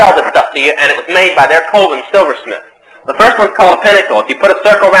they would sell this stuff to you, and it was made by their coven silversmith. The first one's called a pentacle. If you put a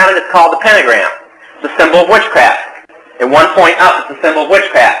circle around it, it's called the pentagram. It's the symbol of witchcraft. And 1 point up is the symbol of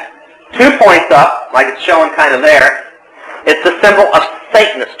witchcraft. 2 points up, like it's showing kind of there, it's the symbol of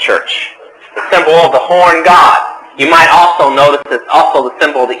Satanist church, the symbol of the horn god. You might also notice it's also the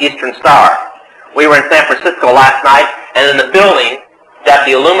symbol of the Eastern Star. We were in San Francisco last night, and in the building that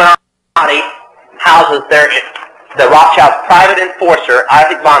the Illuminati houses the Rothschild's private enforcer,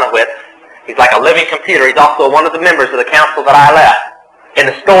 Isaac Bonowitz. He's like a living computer. He's also one of the members of the council that I left. In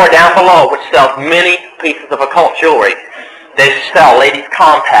the store down below, which sells many pieces of occult jewelry, they sell ladies'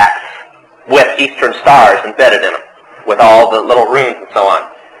 compacts with Eastern stars embedded in them, with all the little runes and so on.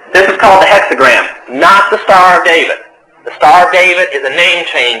 This is called the hexagram, not the Star of David. The Star of David is a name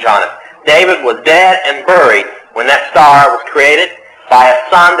change on it. David was dead and buried when that star was created by a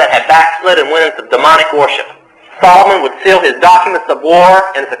son that had backslid and went into demonic worship. Solomon would seal his documents of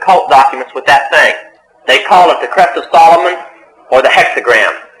war and his occult documents with that thing. They call it the Crest of Solomon or the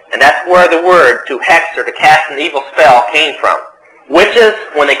hexagram. And that's where the word to hex or to cast an evil spell came from. Witches,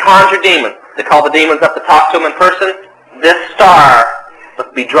 when they conjure demons, they call the demons up to talk to them in person. This star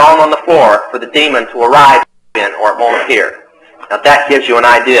must be drawn on the floor for the demon to arrive in, or it won't appear. Now that gives you an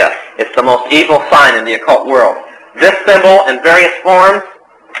idea. It's the most evil sign in the occult world. This symbol in various forms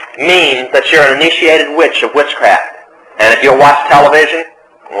means that you're an initiated witch of witchcraft. And if you'll watch television,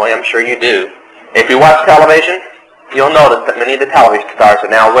 well, I'm sure you do. If you watch television, you'll notice that many of the television stars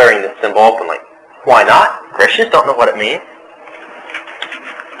are now wearing this symbol openly. Why not? Christians don't know what it means.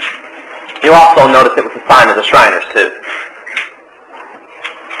 You also notice it was a sign of the Shriners, too.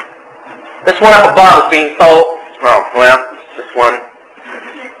 This one up above is being sold. Oh, well, this one.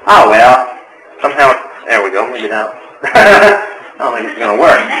 Oh, well. Somehow, there we go. Maybe now. I don't think it's going to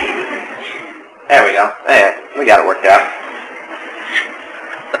work. There we go. There, we got it worked out.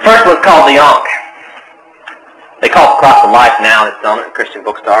 The first one's called the Ankh. They call it the Cross of Life now. It's selling it in Christian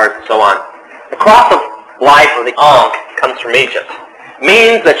bookstores and so on. The Cross of Life, or the Ankh, comes from Egypt.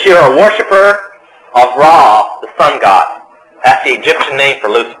 Means that you're a worshiper of Ra, the sun god. That's the Egyptian name for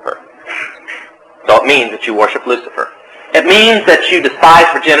Lucifer. So it means that you worship Lucifer. It means that you despise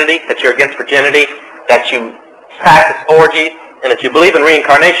virginity, that you're against virginity, that you practice orgies, and that you believe in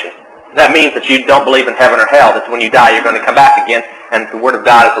reincarnation. That means that you don't believe in heaven or hell, that when you die you're going to come back again, and the Word of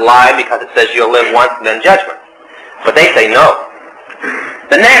God is a lie because it says you'll live once and then judgment. But they say no.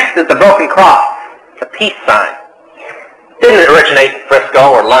 The next is the broken cross, the peace sign. Didn't originate in Frisco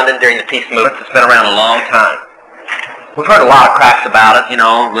or London during the peace movement. It's been around a long time. We've heard a lot of cracks about it, you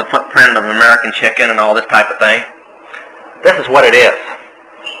know, the footprint of American chicken and all this type of thing. This is what it is.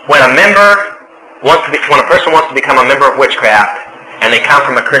 When a person wants to become a member of witchcraft, and they come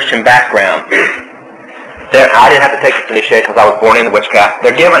from a Christian background, I didn't have to take this initiation because I was born into witchcraft.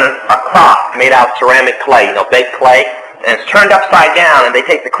 They're given a cross made out of ceramic clay, you know, baked clay, and it's turned upside down, and they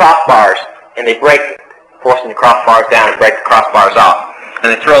take the crossbars and they break it, forcing the crossbars down and break the crossbars off.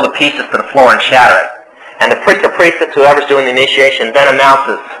 And they throw the pieces to the floor and shatter it. And the priest or priestess, whoever's doing the initiation, then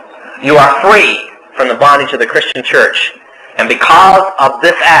announces, you are free from the bondage of the Christian church. And because of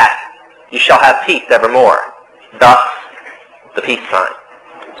this act, you shall have peace evermore. Thus, the peace sign.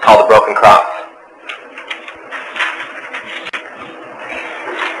 It's called the broken cross.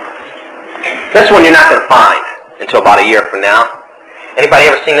 This one you're not going to find until about a year from now. Anybody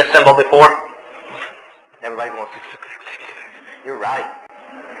ever seen this symbol before? Everybody wants 666. You're right.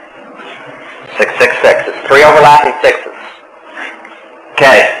 666. It's 3 overlapping 6s.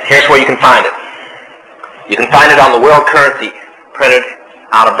 Okay, here's where you can find it. You can find it on the world currency printed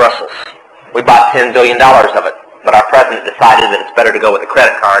out of Brussels. We bought $10 billion of it, but our president decided that it's better to go with a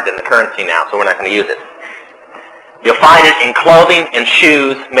credit card than the currency now, so we're not going to use it. You'll find it in clothing and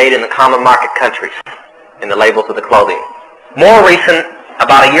shoes made in the common market countries, in the labels of the clothing. More recent,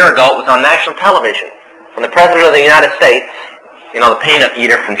 about a year ago, it was on national television, when the President of the United States, you know, the peanut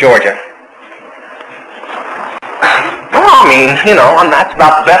eater from Georgia, well, I mean, you know, that's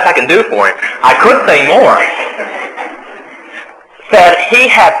about the best I can do for him. I could say more. Said he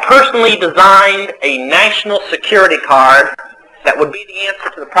had personally designed a national security card that would be the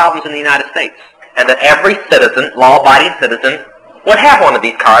answer to the problems in the United States. And that every citizen, law-abiding citizen, would have one of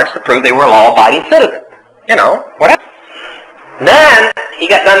these cards to prove they were a law-abiding citizen. You know, whatever. Then,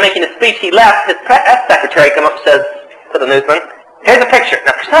 he got done making a speech, he left, his press secretary come up and says to the newsman, here's a picture.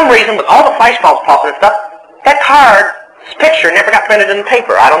 Now, for some reason, with all the flashbulbs popping and stuff, that card's picture never got printed in the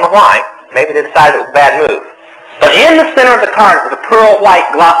paper. I don't know why. Maybe they decided it was a bad move. But in the center of the card was a pearl white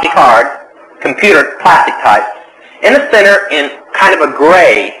glossy card, computer plastic type. In the center, in kind of a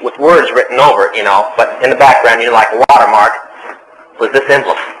gray with words written over it, you know, but in the background, you know, like a watermark, was this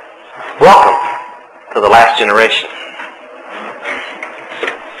emblem. Welcome to the last generation.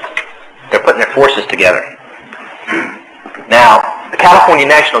 They're putting their forces together. Now, the California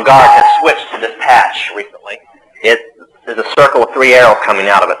National Guard has switched to this patch recently. There's a circle with 3 arrows coming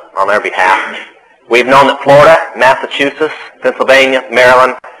out of it on their behalf. We've known that Florida, Massachusetts, Pennsylvania,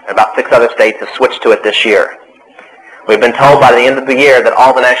 Maryland, and about 6 other states have switched to it this year. We've been told by the end of the year that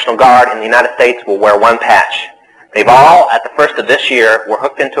all the National Guard in the United States will wear one patch. They've all, at the first of this year, were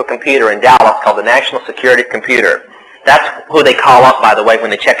hooked into a computer in Dallas called the National Security Computer. That's who they call up, by the way, when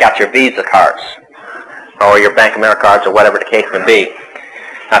they check out your Visa cards or your Bank of America cards or whatever the case may be.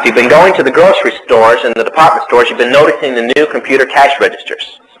 Now, if you've been going to the grocery stores and the department stores, you've been noticing the new computer cash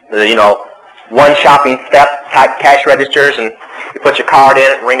registers. One shopping step type cash registers, and you put your card in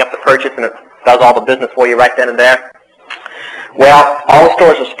it, ring up the purchase, and it does all the business for you right then and there. Well, all the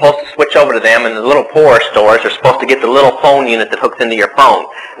stores are supposed to switch over to them, and the little poorer stores are supposed to get the little phone unit that hooks into your phone,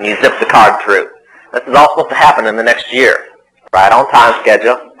 and you zip the card through. This is all supposed to happen in the next year, right on time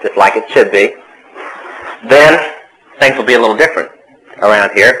schedule, just like it should be. Then things will be a little different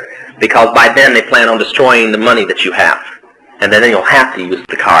around here, because by then they plan on destroying the money that you have, and then you'll have to use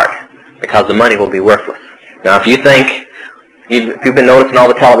the card, because the money will be worthless. Now, if you think, if you've been noticing all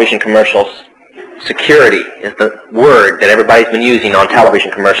the television commercials, security is the word that everybody's been using on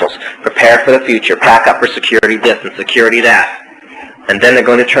television commercials. Prepare for the future, pack up for security this and security that. And then they're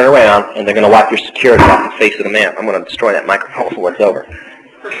going to turn around and they're going to wipe your security off the face of the man. I'm going to destroy that microphone before it's over.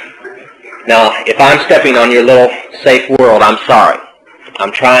 Now, if I'm stepping on your little safe world, I'm sorry.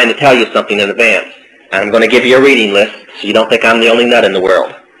 I'm trying to tell you something in advance. And I'm going to give you a reading list so you don't think I'm the only nut in the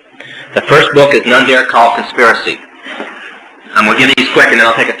world. The first book is None Dare Call Conspiracy. I'm going to give these quick and then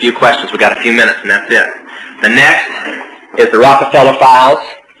I'll take a few questions. We've got a few minutes and that's it. The next is the Rockefeller Files.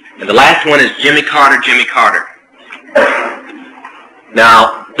 And the last one is Jimmy Carter, Jimmy Carter.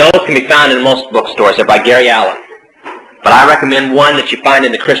 Now, those can be found in most bookstores. They're by Gary Allen. But I recommend one that you find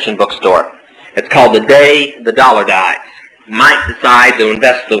in the Christian bookstore. It's called The Day the Dollar Dies. You might decide to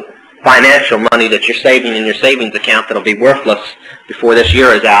invest the financial money that you're saving in your savings account that'll be worthless before this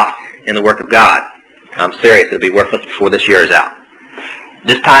year is out in the work of God. I'm serious, it'll be worthless before this year is out.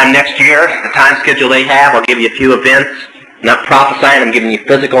 This time next year, the time schedule they have, I'll give you a few events. I'm not prophesying, I'm giving you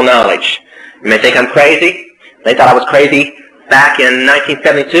physical knowledge. You may think I'm crazy. They thought I was crazy back in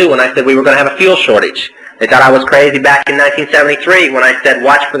 1972 when I said we were going to have a fuel shortage. They thought I was crazy back in 1973 when I said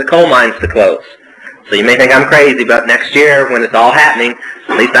watch for the coal mines to close. So you may think I'm crazy, but next year when it's all happening,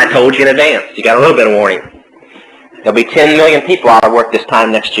 at least I told you in advance. You got a little bit of warning. There'll be 10 million people out of work this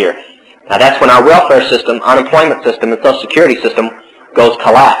time next year. Now that's when our welfare system, unemployment system, and Social Security system goes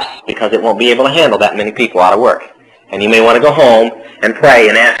collapse because it won't be able to handle that many people out of work. And you may want to go home and pray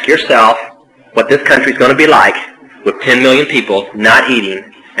and ask yourself what this country's going to be like with 10 million people not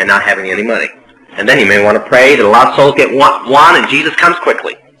eating and not having any money. And then you may want to pray that a lot of souls get won and Jesus comes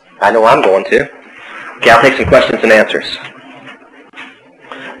quickly. I know I'm going to. Okay, I'll take some questions and answers.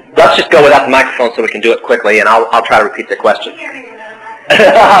 Let's just go without the microphone so we can do it quickly, and I'll try to repeat the question.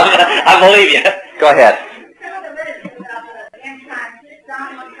 I believe you. Go ahead.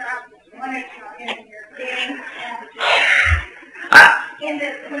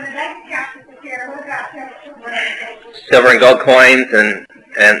 Silver and gold coins, and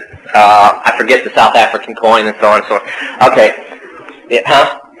I forget the South African coin and so on and so on. Okay.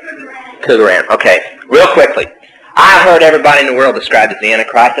 Cougaran. Okay. Real quickly. I've heard everybody in the world described as the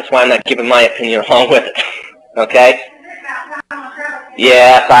Antichrist. That's why I'm not giving my opinion along with it. Okay?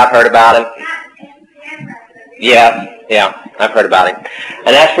 Yes, I've heard about him. Yeah, I've heard about him.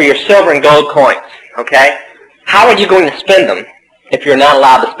 And as for your silver and gold coins, okay? How are you going to spend them if you're not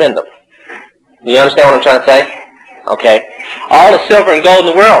allowed to spend them? Do you understand what I'm trying to say? Okay. All the silver and gold in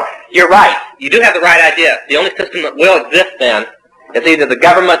the world. You're right. You do have the right idea. The only system that will exist then is either the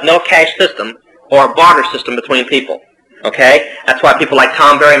government no-cash system or a barter system between people. Okay? That's why people like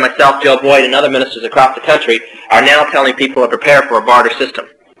Tom Berry, myself, Joe Boyd, and other ministers across the country are now telling people to prepare for a barter system.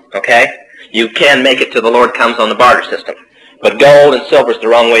 Okay? You can make it till the Lord comes on the barter system. But gold and silver is the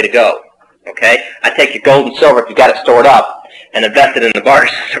wrong way to go. Okay? I take your gold and silver if you got it stored up and invest it in the barter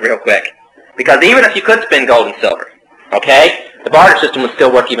system real quick. Because even if you could spend gold and silver, okay, the barter system would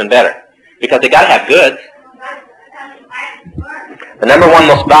still work even better. Because they got to have goods. The number one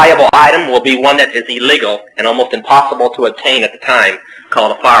most valuable item will be one that is illegal and almost impossible to obtain at the time,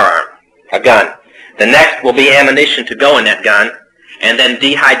 called a firearm, a gun. The next will be ammunition to go in that gun, and then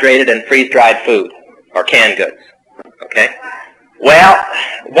dehydrated and freeze-dried food, or canned goods. Okay? Well,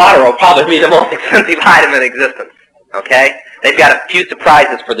 water will probably be the most expensive item in existence. Okay? They've got a few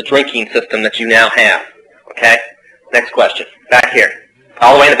surprises for the drinking system that you now have. Okay? Next question. Back here.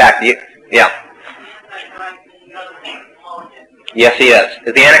 All the way in the back. Yeah. Yes, he is.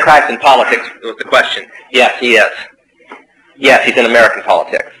 Is the Antichrist in politics was the question. Yes, he is. Yes, he's in American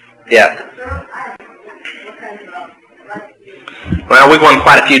politics. Yes. Well, we've won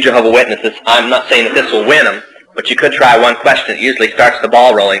quite a few Jehovah's Witnesses. I'm not saying that this will win them, but you could try one question. It usually starts the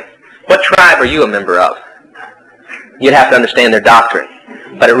ball rolling. What tribe are you a member of? You'd have to understand their doctrine,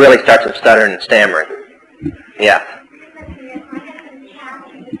 but it really starts with stuttering and stammering. Yeah.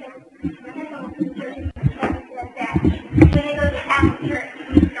 when they go to the Catholic Church,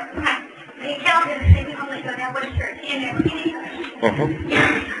 they tell them that they can only go down one church and never any other.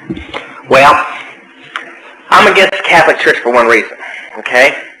 Well, I'm against the Catholic Church for one reason,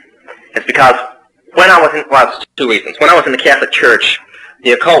 okay? It's because when I was in, well, it's two reasons. When I was in the Catholic Church,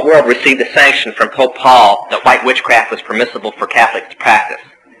 the occult world received a sanction from Pope Paul that white witchcraft was permissible for Catholics to practice.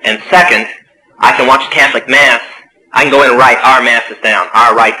 And second, I can watch Catholic Mass. I can go in and write our Masses down,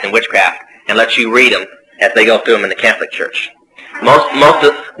 our rites in witchcraft, and let you read them as they go through them in the Catholic Church. Most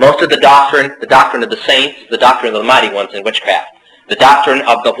of the doctrine of the saints, the doctrine of the mighty ones in witchcraft. The doctrine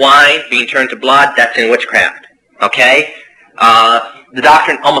of the wine being turned to blood, that's in witchcraft. Okay? The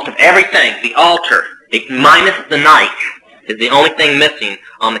doctrine almost of everything, the altar, minus the knife, is the only thing missing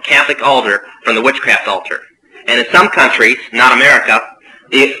on the Catholic altar from the witchcraft altar. And in some countries, not America,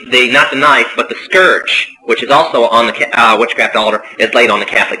 not the knife, but the scourge, which is also on the witchcraft altar, is laid on the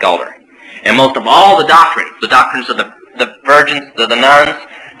Catholic altar. And most of all the doctrines of the virgins, the nuns,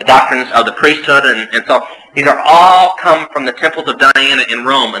 the doctrines of the priesthood, and so these are all come from the temples of Diana in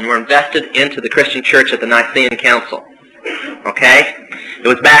Rome and were invested into the Christian church at the Nicene Council. Okay? It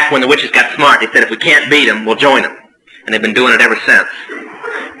was back when the witches got smart. They said, if we can't beat them, we'll join them. And they've been doing it ever since.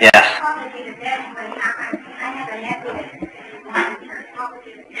 Yes.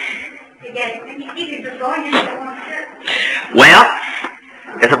 Well,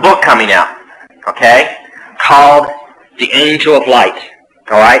 there's a book coming out, okay, called The Angel of Light,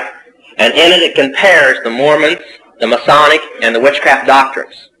 all right? And in it compares the Mormons, the Masonic, and the witchcraft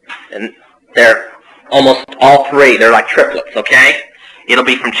doctrines. And they're almost all three. They're like triplets, okay? It'll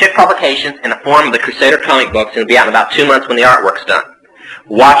be from Chick Publications in the form of the Crusader comic books, and it'll be out in about 2 months when the artwork's done.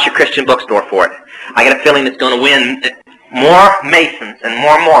 Watch your Christian bookstore for it. I get a feeling it's going to win more Masons and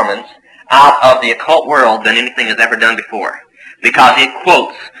more Mormons out of the occult world than anything has ever done before, because it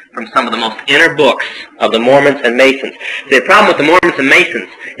quotes from some of the most inner books of the Mormons and Masons. The problem with the Mormons and Masons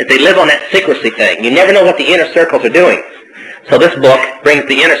is they live on that secrecy thing. You never know what the inner circles are doing. So this book brings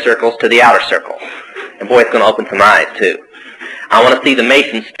the inner circles to the outer circle. And boy, it's going to open some eyes, too. I want to see the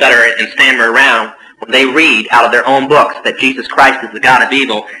Masons stutter and stammer around when they read out of their own books that Jesus Christ is the God of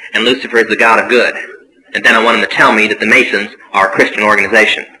evil and Lucifer is the God of good. And then I want them to tell me that the Masons are a Christian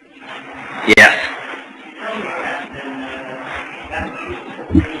organization. Yes.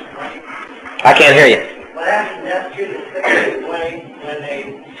 I can't hear you. What happened to Massachusetts when they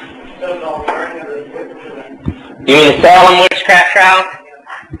so-called turned the witches? You mean the Salem witchcraft trial?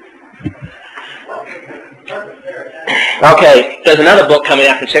 Okay, there's another book coming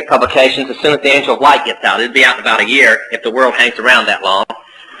out from Chick Publications as soon as The Angel of Light gets out. It'll be out in about a year if the world hangs around that long.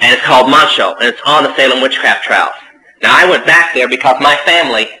 And it's called Moncho, and it's on the Salem witchcraft trials. Now, I went back there because my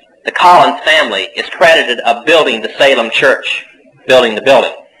family, the Collins family, is credited of building the Salem church, building the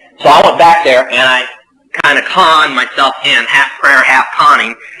building. So I went back there, and I kind of conned myself in, half prayer, half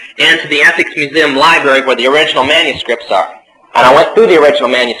conning, into the Ethics Museum library where the original manuscripts are. And I went through the original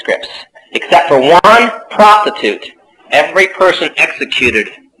manuscripts. Except for one prostitute, every person executed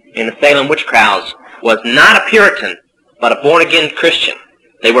in the Salem witch trials was not a Puritan, but a born-again Christian.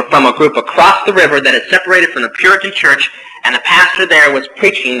 They were from a group across the river that had separated from the Puritan church, and the pastor there was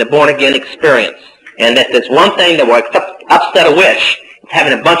preaching the born-again experience. And that there's one thing that will upset a witch, is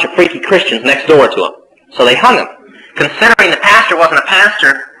having a bunch of freaky Christians next door to him. So they hung him. Considering the pastor wasn't a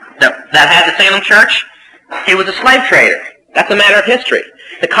pastor that had the Salem church, he was a slave trader. That's a matter of history.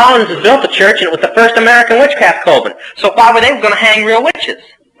 The Collinses built the church, and it was the first American witchcraft coven. So why were they going to hang real witches?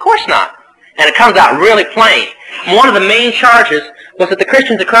 Of course not. And it comes out really plain. And one of the main charges was that the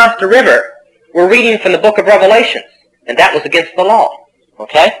Christians across the river were reading from the book of Revelation, and that was against the law.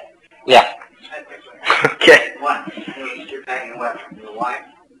 Okay? Yeah. Okay. One, you're packing a weapon for the wife.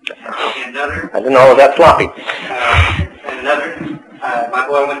 And another. I didn't know it was that sloppy. And another. My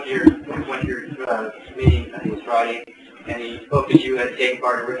boy went to your meeting. I think it was Friday. And he spoke that you had taken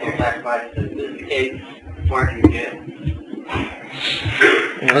part in ritual sacrifice. Is this the case? Weren't you did?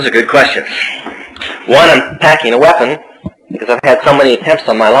 Those are good questions. One, I'm packing a weapon because I've had so many attempts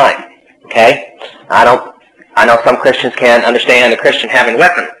on my life. Okay? I know some Christians can't understand a Christian having a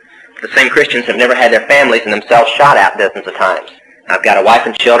weapon. The same Christians have never had their families and themselves shot at dozens of times. I've got a wife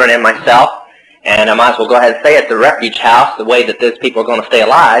and children and myself, and I might as well go ahead and say it's the refuge house. The way that those people are going to stay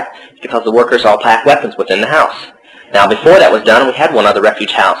alive is because the workers all pack weapons within the house. Now, before that was done, we had one other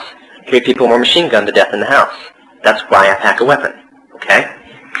refuge house. 3 people were machine gunned to death in the house. That's why I pack a weapon. Okay?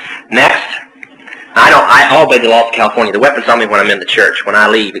 Next, I obey the laws of California. The weapon's on me when I'm in the church. When I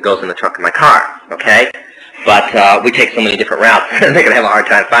leave, it goes in the trunk of my car. Okay? But we take so many different routes. They're going to have a hard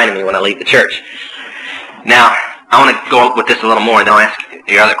time finding me when I leave the church. Now, I want to go with this a little more, and then I'll ask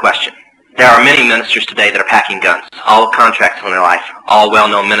your other question. There are many ministers today that are packing guns, all with contracts on their life, all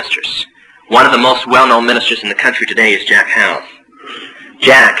well-known ministers. One of the most well-known ministers in the country today is Jack Howes.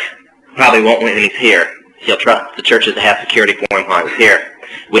 Jack probably won't when he's here. He'll trust the churches to have security for him while he was here.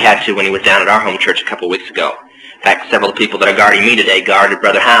 We had to when he was down at our home church a couple of weeks ago. In fact, several of the people that are guarding me today guarded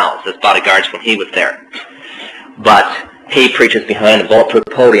Brother Howes as bodyguards when he was there. But he preaches behind a bulletproof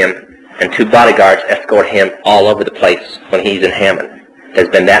podium, and 2 bodyguards escort him all over the place when he's in Hammond. There's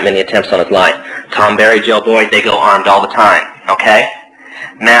been that many attempts on his life. Tom Berry, Joe Boyd, they go armed all the time, okay?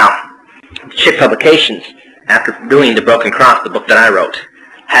 Now, Chick Publications, after doing The Broken Cross, the book that I wrote,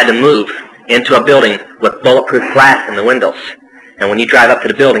 had to move into a building with bulletproof glass in the windows. And when you drive up to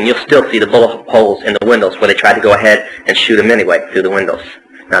the building, you'll still see the bullet holes in the windows where they tried to go ahead and shoot him anyway through the windows.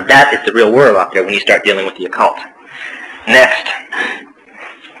 Now that is the real world out there when you start dealing with the occult. Next,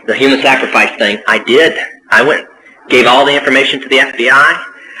 the human sacrifice thing, I went, gave all the information to the FBI.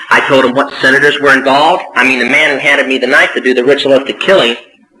 I told them what senators were involved. I mean, the man who handed me the knife to do the ritualistic killing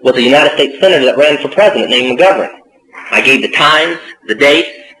was a United States senator that ran for president named McGovern. I gave the times, the dates.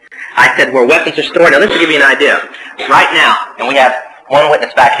 I said where weapons are stored. Now, this will give you an idea. Right now, and we have one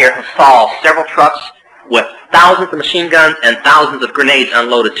witness back here who saw several trucks with thousands of machine guns and thousands of grenades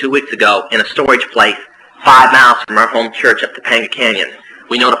unloaded 2 weeks ago in a storage place 5 miles from our home church up Topanga Canyon.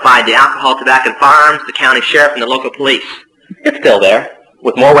 We notified the Alcohol, Tobacco, and Firearms, the county sheriff, and the local police. It's still there,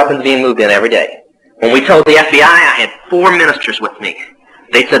 with more weapons being moved in every day. When we told the FBI, I had 4 ministers with me.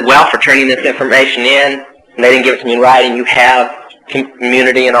 They said, well, for turning this information in, and they didn't give it to me in writing, you have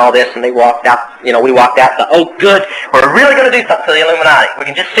community and all this, and they walked out, we walked out, and said, oh, good, we're really going to do something to the Illuminati. We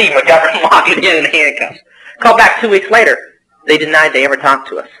can just see McGovern walking in handcuffs. Called back 2 weeks later, they denied they ever talked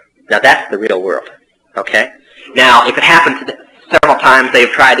to us. Now, that's the real world, okay? Now, if it happens several times, they've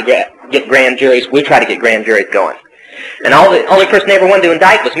tried to get grand juries. We try to get grand juries going. And the only person they ever wanted to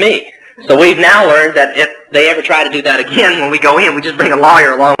indict was me. So we've now learned that if they ever try to do that again, when we go in, we just bring a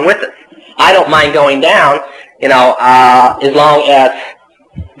lawyer along with us. I don't mind going down, as long as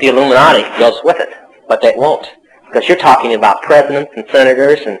the Illuminati goes with it. But they won't. Because you're talking about presidents and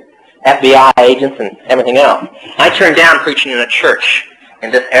senators and FBI agents and everything else. I turned down preaching in a church in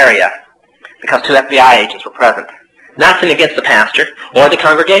this area because 2 FBI agents were present. Nothing against the pastor or the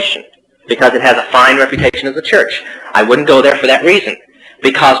congregation, because it has a fine reputation as a church. I wouldn't go there for that reason,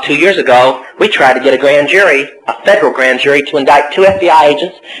 because 2 years ago, we tried to get a grand jury, a federal grand jury, to indict 2 FBI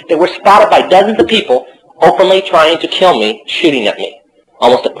agents that were spotted by dozens of people openly trying to kill me, shooting at me,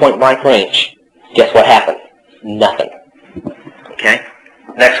 almost at point-blank range. Guess what happened? Nothing. Okay?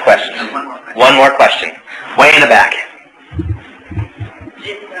 Next question. One more question. Way in the back.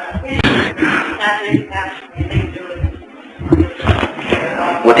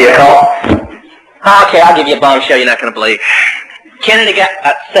 With the occult? Okay, I'll give you a bombshell you're not going to believe. Kennedy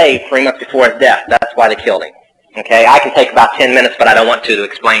got saved 3 months before his death. That's why they killed him. Okay, I can take about 10 minutes, but I don't want to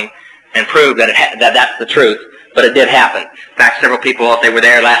explain and prove that that's the truth. But it did happen. In fact, several people, if they were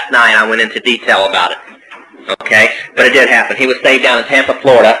there last night, I went into detail about it. Okay, but it did happen. He was saved down in Tampa,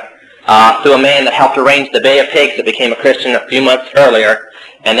 Florida, through a man that helped arrange the Bay of Pigs that became a Christian a few months earlier,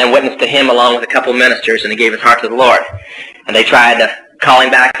 and then witnessed to him along with a couple of ministers, and he gave his heart to the Lord. And they tried to call him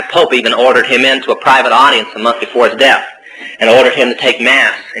back. The Pope even ordered him into a private audience a month before his death and ordered him to take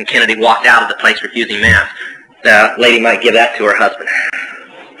Mass, and Kennedy walked out of the place refusing Mass. The lady might give that to her husband.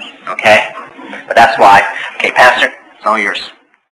 Okay? But that's why. Okay, Pastor, it's all yours.